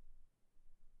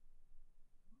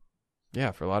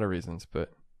 Yeah, for a lot of reasons,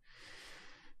 but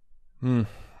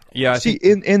yeah. See,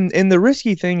 and the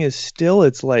risky thing is still,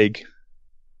 it's like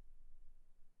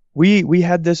we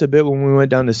had this a bit when we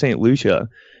went down to St. Lucia.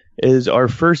 Is our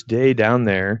first day down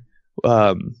there,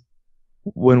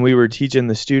 when we were teaching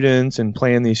the students and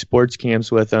playing these sports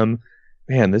camps with them.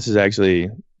 Man, this is actually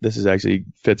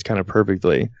fits kind of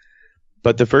perfectly.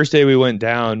 But the first day we went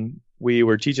down, we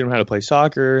were teaching them how to play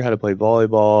soccer, how to play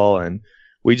volleyball, and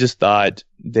we just thought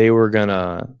they were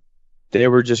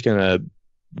just gonna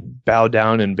bow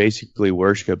down and basically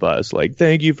worship us. Like,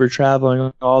 thank you for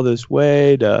traveling all this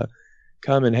way to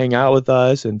come and hang out with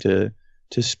us and to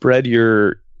spread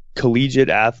your collegiate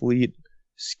athlete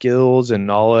skills and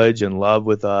knowledge and love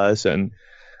with us. And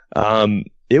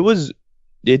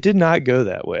it did not go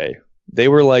that way. They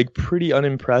were like pretty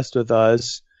unimpressed with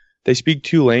us. They speak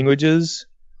 2 languages.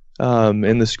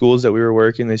 In the schools that we were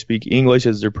working, they speak English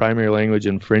as their primary language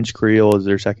and French Creole as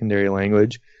their secondary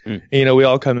language. And, we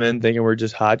all come in thinking we're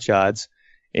just hot shots,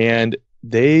 and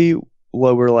they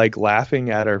were like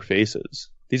laughing at our faces.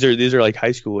 These are like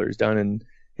high schoolers down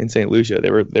in St. Lucia.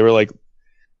 They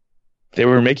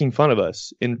were making fun of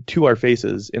us to our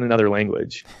faces in another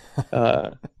language,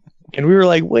 and we were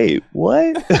like, wait,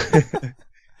 what?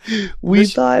 We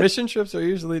thought mission trips are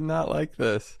usually not like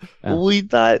this. We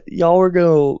thought y'all were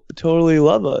gonna totally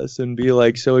love us and be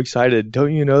like so excited.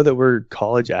 Don't you know that we're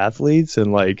college athletes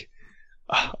and like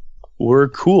we're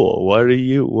cool?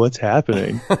 What's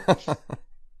happening?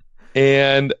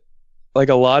 And like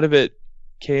a lot of it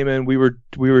came in. We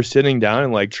were sitting down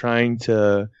and like trying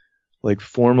to like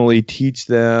formally teach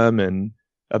them and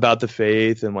about the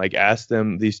faith and like ask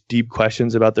them these deep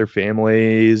questions about their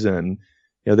families, and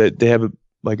that they have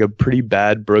a pretty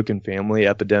bad broken family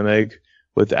epidemic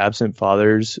with absent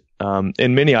fathers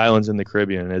in many islands in the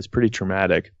Caribbean. It's pretty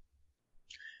traumatic.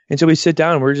 And so we sit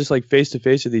down and we're just like face to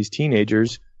face with these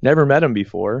teenagers, never met them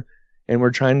before, and we're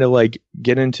trying to like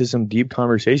get into some deep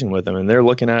conversation with them. And they're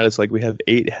looking at us like we have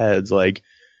 8 heads, like,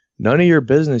 none of your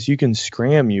business. You can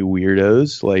scram, you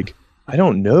weirdos. Like, I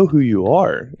don't know who you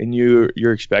are, and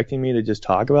you're expecting me to just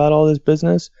talk about all this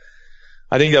business.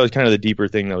 I think that was kind of the deeper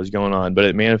thing that was going on, but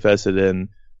it manifested in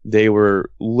they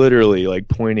were literally like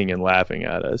pointing and laughing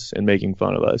at us and making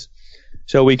fun of us.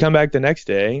 So we come back the next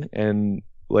day and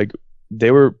like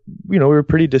they were, we were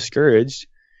pretty discouraged.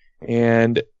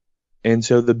 And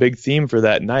so the big theme for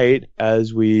that night,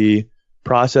 as we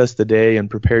processed the day and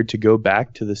prepared to go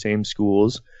back to the same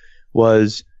schools,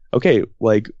 was, okay,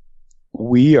 like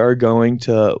we are going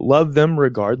to love them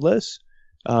regardless.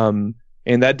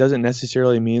 And that doesn't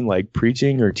necessarily mean like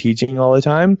preaching or teaching all the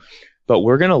time, but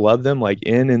we're going to love them like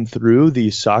in and through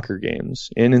these soccer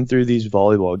games, in and through these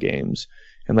volleyball games.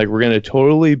 And like, we're going to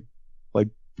totally like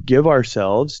give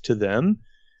ourselves to them,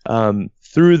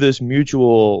 through this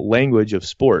mutual language of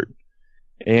sport.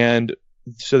 And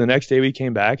so the next day we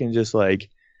came back and just like,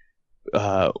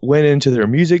 went into their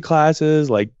music classes,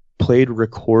 like played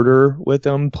recorder with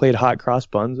them, played hot cross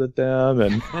buns with them.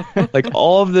 And like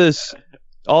all of this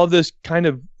kind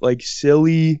of like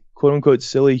silly, quote unquote,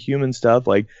 silly human stuff.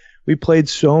 Like we played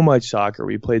so much soccer.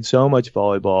 We played so much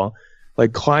volleyball,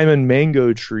 like climbing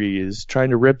mango trees,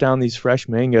 trying to rip down these fresh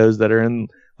mangoes that are in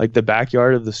like the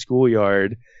backyard of the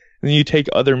schoolyard. And then you take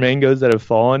other mangoes that have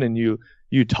fallen and you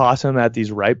toss them at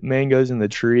these ripe mangoes in the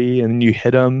tree, and then you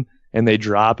hit them and they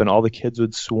drop, and all the kids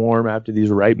would swarm after these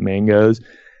ripe mangoes.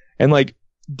 And like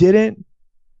didn't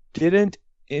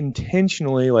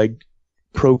intentionally like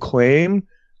proclaim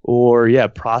or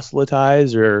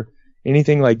proselytize or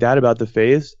anything like that about the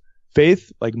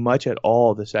faith like much at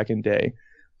all the second day.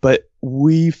 But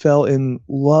we fell in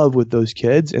love with those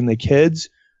kids, and the kids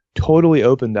totally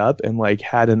opened up and like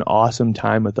had an awesome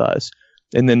time with us.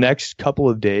 In the next couple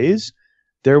of days,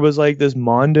 there was like this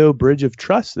Mondo bridge of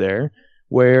trust there,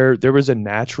 where there was a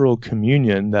natural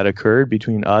communion that occurred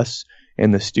between us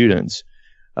and the students.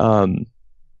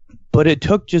 But it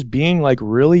took just being like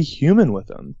really human with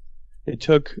them. It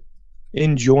took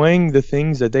enjoying the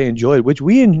things that they enjoyed, which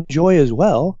we enjoy as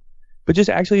well, but just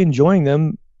actually enjoying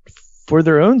them for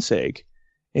their own sake,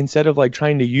 instead of like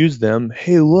trying to use them.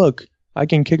 Hey, look, I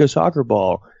can kick a soccer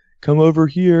ball. Come over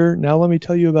here. Now let me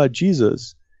tell you about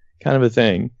Jesus, kind of a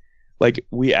thing. like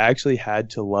we actually had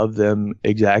to love them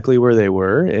exactly where they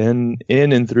were, and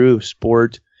in and through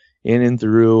sport, in and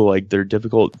through like their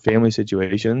difficult family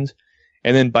situations.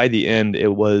 And then by the end,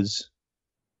 it was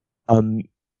an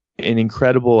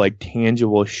incredible, like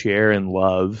tangible share in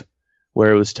love,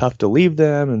 where it was tough to leave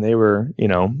them, and they were,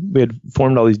 we had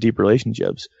formed all these deep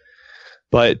relationships.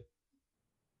 But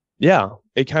yeah,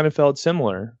 it kind of felt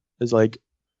similar. It's like,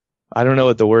 I don't know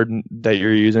what the word that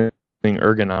you're using,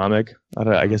 ergonomic.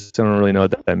 I guess I don't really know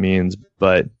what that means,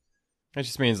 but it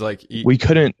just means like we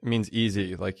couldn't. It means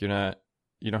easy. Like you don't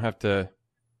have to.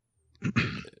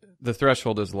 The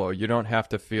threshold is low. You don't have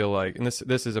to feel like, and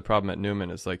this is a problem at Newman.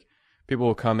 Is like people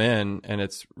will come in and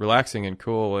it's relaxing and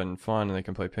cool and fun, and they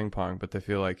can play ping pong, but they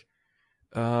feel like,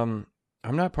 I'm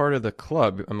not part of the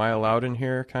club. Am I allowed in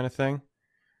here? Kind of thing.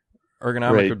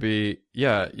 Ergonomic would be,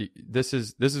 yeah, this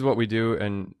is what we do,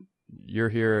 and you're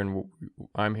here and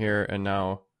I'm here, and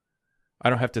now I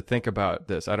don't have to think about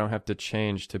this. I don't have to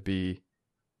change to be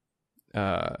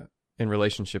in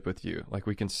relationship with you. Like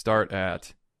we can start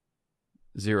at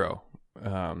 0.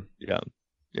 Yeah.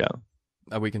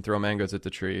 We can throw mangoes at the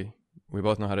tree. We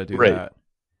both know how to do Right. that.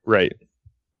 Right.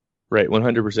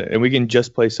 100%. And we can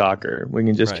just play soccer. We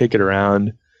can just kick it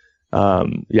around.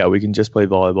 We can just play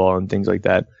volleyball and things like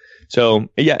that. So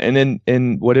yeah,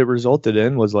 and what it resulted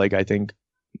in was, like, I think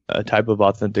a type of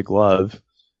authentic love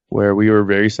where we were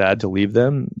very sad to leave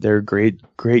them. They're great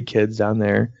kids down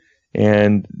there,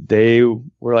 and they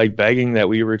were like begging that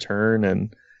we return,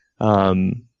 and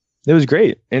it was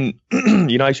great. And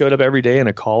I showed up every day in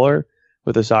a collar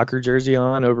with a soccer jersey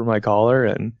on over my collar,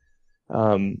 and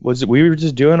we were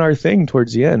just doing our thing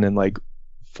towards the end, and like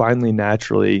finally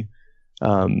naturally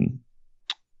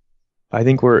I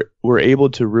think we're able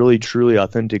to really truly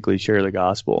authentically share the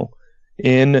gospel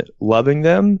in loving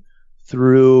them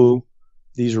through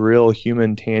these real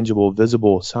human, tangible,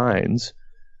 visible signs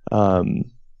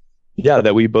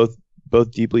that we both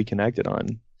deeply connected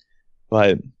on.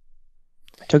 But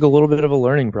it took a little bit of a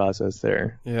learning process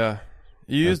there. Yeah.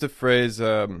 You used the phrase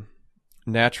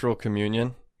natural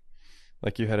communion,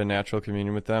 like you had a natural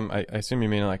communion with them. I assume you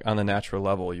mean like on the natural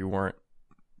level. You weren't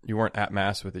at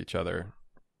mass with each other,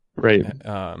 right?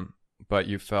 But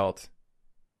you felt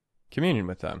communion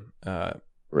with them,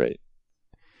 right?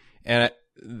 And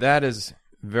that is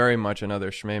very much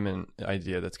another Schmemann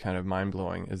idea that's kind of mind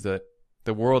blowing. Is that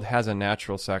the world has a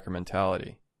natural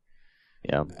sacramentality,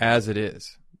 as it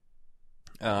is.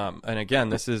 And again,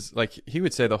 this is like he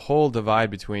would say the whole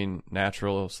divide between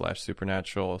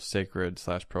natural/supernatural,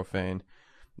 sacred/profane.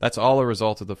 That's all a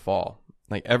result of the fall.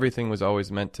 Like everything was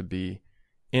always meant to be,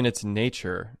 in its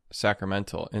nature,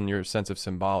 sacramental in your sense of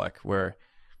symbolic, where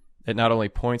it not only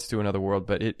points to another world,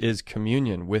 but it is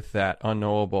communion with that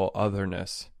unknowable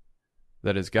otherness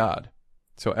that is God.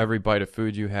 So every bite of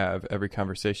food you have, every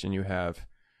conversation you have,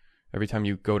 every time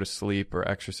you go to sleep or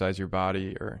exercise your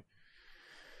body or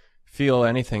feel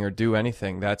anything or do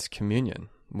anything, that's communion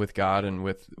with God and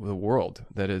with the world.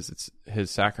 That is, it's his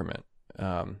sacrament.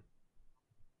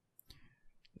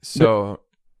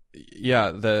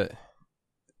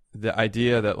 The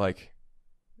idea that like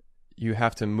you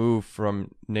have to move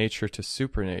from nature to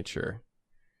supernature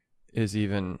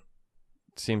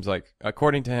seems like,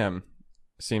 according to him,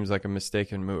 seems like a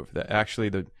mistaken move. That actually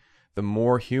the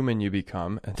more human you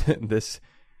become, and this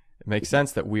it makes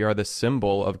sense that we are the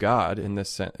symbol of God in this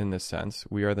sense.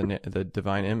 We are the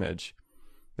divine image.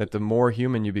 That the more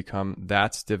human you become,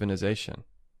 that's divinization.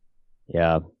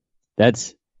 Yeah,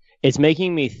 it's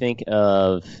making me think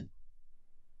of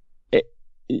it,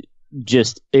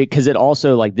 because it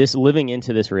also, like, this living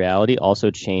into this reality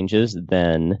also changes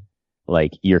then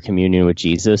like your communion with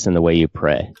Jesus and the way you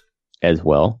pray as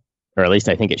well, or at least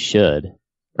I think it should,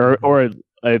 or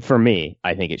for me,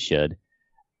 I think it should.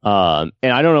 And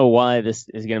I don't know why this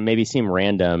is going to maybe seem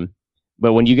random,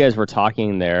 but when you guys were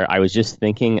talking there, I was just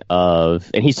thinking of,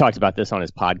 and he's talked about this on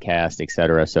his podcast,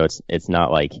 etc. So it's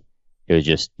not like it was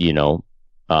just,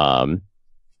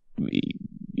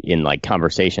 in like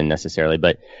conversation necessarily,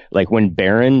 but like when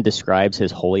Barron describes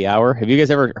his holy hour, have you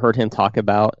guys ever heard him talk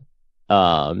about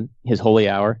his holy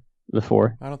hour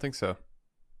before? I don't think so.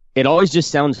 It always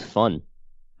just sounds fun.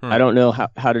 I don't know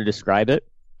how to describe it.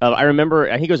 I remember,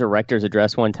 I think it was a rector's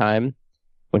address one time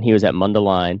when he was at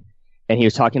Mundelein, and he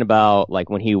was talking about like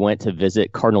when he went to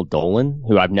visit Cardinal Dolan,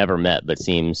 who I've never met, but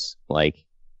seems like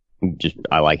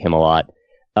I like him a lot.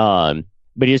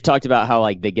 But he just talked about how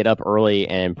like they get up early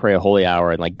and pray a holy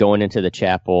hour, and like going into the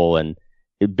chapel, and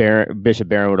Bishop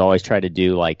Barron would always try to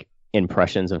do like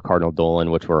impressions of Cardinal Dolan,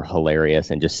 which were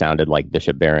hilarious and just sounded like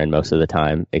Bishop Barron most of the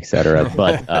time,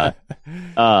 etc.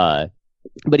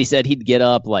 But he said he'd get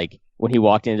up like when he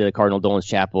walked into the Cardinal Dolan's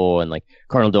chapel and like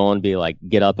Cardinal Dolan be like,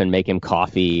 get up and make him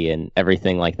coffee and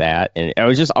everything like that. And I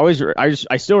was just always,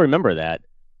 I still remember that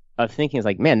of thinking, it's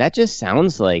like, man, that just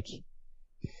sounds like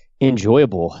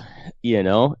enjoyable, you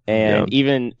know? And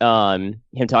even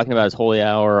him talking about his holy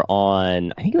hour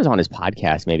on, I think it was on his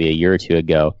podcast maybe a year or two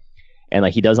ago. And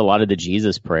like he does a lot of the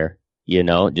Jesus prayer, you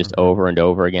know, just over and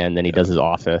over again. Then he does his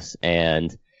office,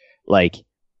 and like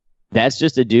that's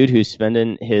just a dude who's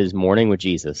spending his morning with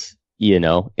Jesus, you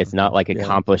know? It's not like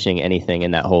accomplishing anything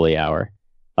in that holy hour.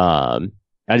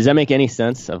 Does that make any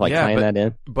sense of like tying that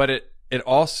in? But it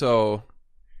also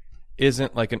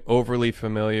isn't like an overly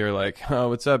familiar, like, oh,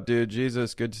 what's up, dude?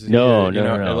 Jesus, good to see you. No.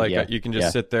 Like you can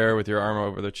just sit there with your arm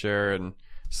over the chair and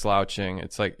slouching.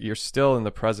 It's like you're still in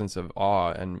the presence of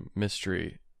awe and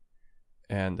mystery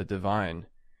and the divine.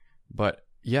 But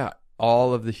yeah,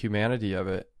 all of the humanity of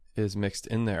it is mixed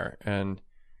in there. And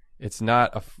it's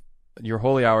not your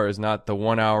holy hour is not the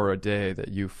 1 hour a day that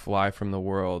you fly from the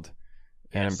world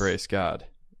and embrace God.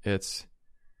 It's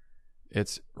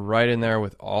right in there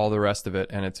with all the rest of it,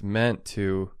 and it's meant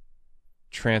to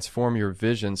transform your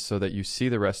vision so that you see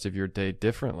the rest of your day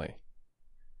differently.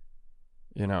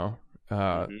 You know,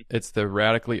 it's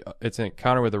an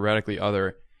encounter with the radically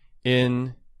other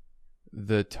in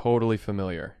the totally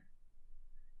familiar.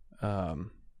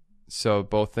 So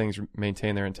both things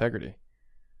maintain their integrity,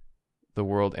 the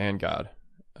world and God.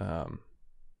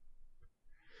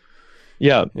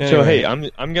 Yeah. Anyway. So hey,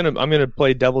 I'm gonna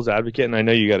play devil's advocate, and I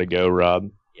know you got to go, Rob.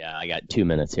 Yeah, I got 2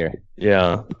 minutes here.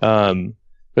 Yeah. But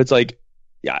it's like,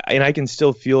 yeah, and I can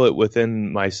still feel it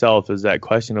within myself is that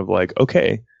question of like,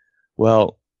 okay,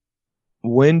 well,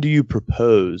 when do you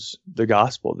propose the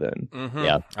gospel then? Mm-hmm.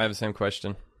 Yeah, I have the same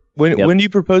question. When do you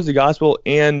propose the gospel,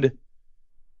 and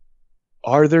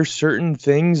are there certain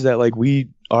things that like we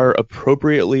are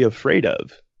appropriately afraid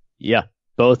of? Yeah.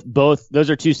 Both. Those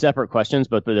are two separate questions,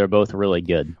 but they're both really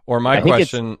good. Or my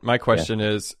question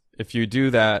is, if you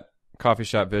do that coffee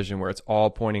shop vision where it's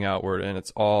all pointing outward and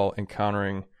it's all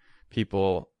encountering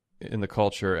people in the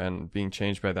culture and being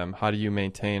changed by them, how do you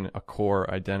maintain a core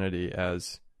identity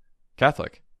as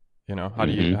Catholic? You know, how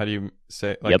do you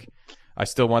say like, I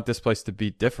still want this place to be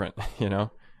different, you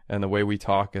know, and the way we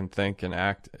talk and think and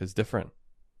act is different.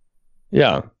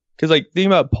 Yeah, because like think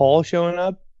about Paul showing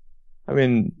up. I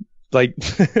mean, like,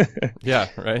 yeah,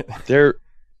 right.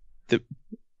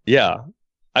 Yeah,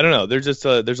 I don't know. There's just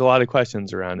there's a lot of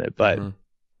questions around it, but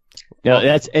no,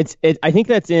 I think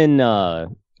that's in.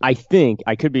 I think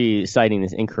I could be citing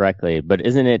this incorrectly, but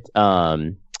isn't it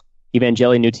Evangelii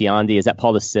Nuntiandi? Is that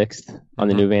Paul VI on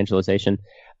the New Evangelization?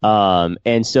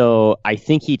 And so I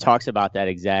think he talks about that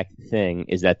exact thing,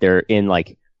 is that they're in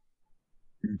like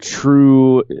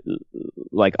true,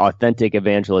 like authentic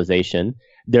evangelization.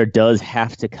 There does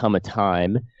have to come a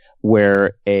time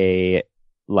where a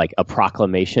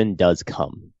proclamation does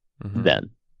come then.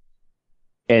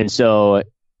 And so,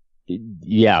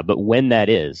 yeah, but when that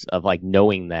is, of like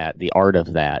knowing that, the art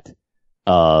of that,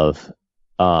 of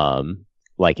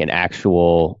like an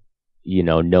actual, you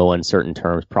know, no uncertain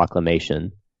terms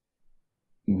proclamation,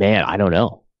 man, I don't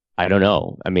know.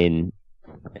 I mean,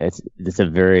 it's a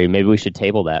very, maybe we should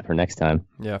table that for next time.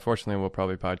 Yeah, fortunately, we'll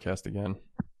probably podcast again.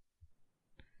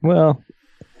 Well,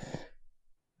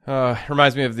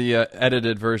 reminds me of the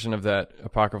edited version of that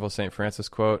apocryphal St. Francis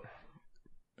quote.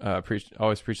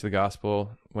 Always preach the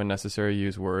gospel. When necessary,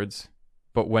 use words.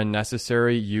 But when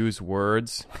necessary, use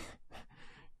words,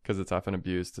 because it's often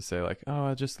abused to say like,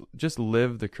 oh, just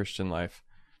live the Christian life.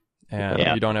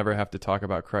 And you don't ever have to talk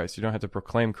about Christ. You don't have to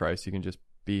proclaim Christ. You can just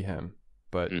be him.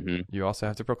 But you also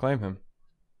have to proclaim him.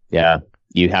 Yeah,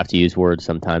 you have to use words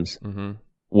sometimes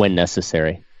when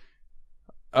necessary.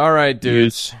 All right,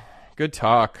 dudes. Good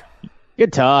talk.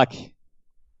 Good talk.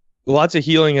 Lots of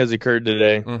healing has occurred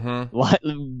today.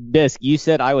 Bisque, you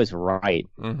said I was right,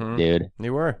 dude.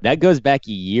 You were. That goes back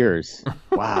years.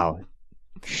 Wow.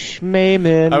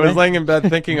 Schmayman. I was laying in bed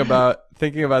thinking about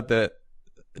the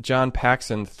John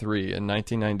Paxson 3 in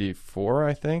 1994,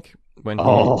 I think, when he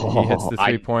hits the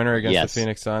three-pointer against the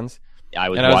Phoenix Suns. I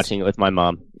was watching it with my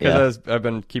mom. Because I've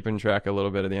been keeping track a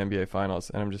little bit of the NBA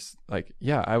Finals, and I'm just like,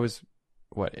 yeah, I was,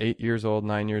 8 years old,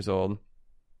 9 years old.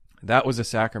 That was a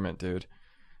sacrament, dude.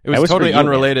 It was totally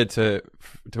unrelated to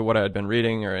what I had been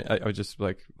reading, or I was just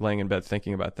like laying in bed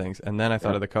thinking about things. And then I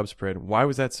thought of the Cubs parade. Why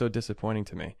was that so disappointing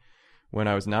to me? When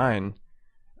I was 9,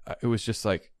 it was just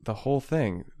like the whole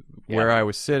thing, where I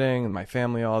was sitting and my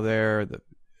family all there.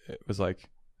 It was like,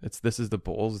 this is the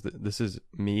Bulls. This is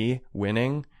me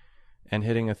winning and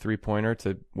hitting a 3-pointer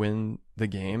to win the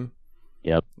game.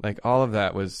 Yep. Like all of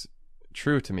that was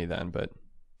true to me then. But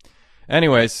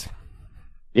anyways,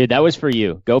 Yeah, that was for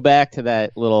you. Go back to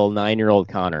that little 9-year-old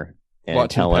Connor and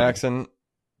Watching tell him Paxson.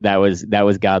 that was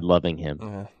God loving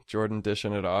him. Jordan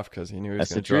dishing it off because he knew he was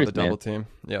That's going the to draw truth, the double man. team.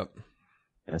 Yep.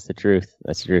 That's the truth.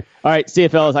 That's the truth. All right, see you,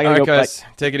 fellas. I All gotta right, go. guys.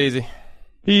 Take it easy.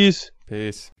 Peace.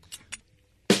 Peace.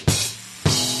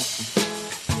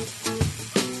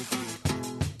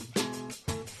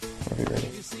 Are we ready?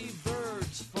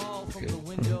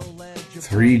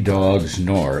 Three Dogs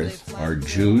North are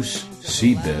Juice,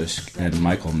 Seabisc, and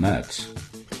Michael Metz.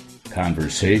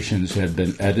 Conversations have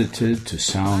been edited to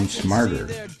sound smarter.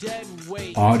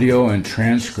 Audio and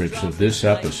transcripts of this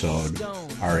episode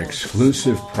are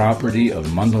exclusive property of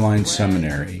Mundelein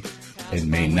Seminary and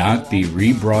may not be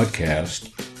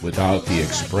rebroadcast without the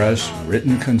express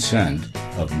written consent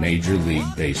of Major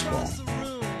League Baseball.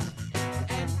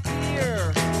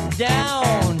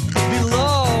 Down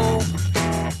below,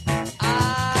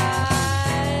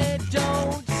 I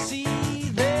don't see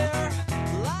their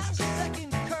last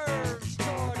second curves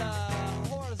toward a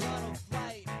horizontal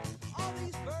flight. All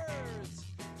these birds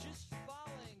just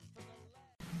falling from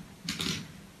the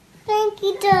Thank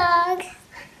you, dogs.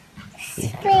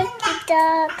 Thank you,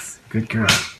 dogs. Good girl.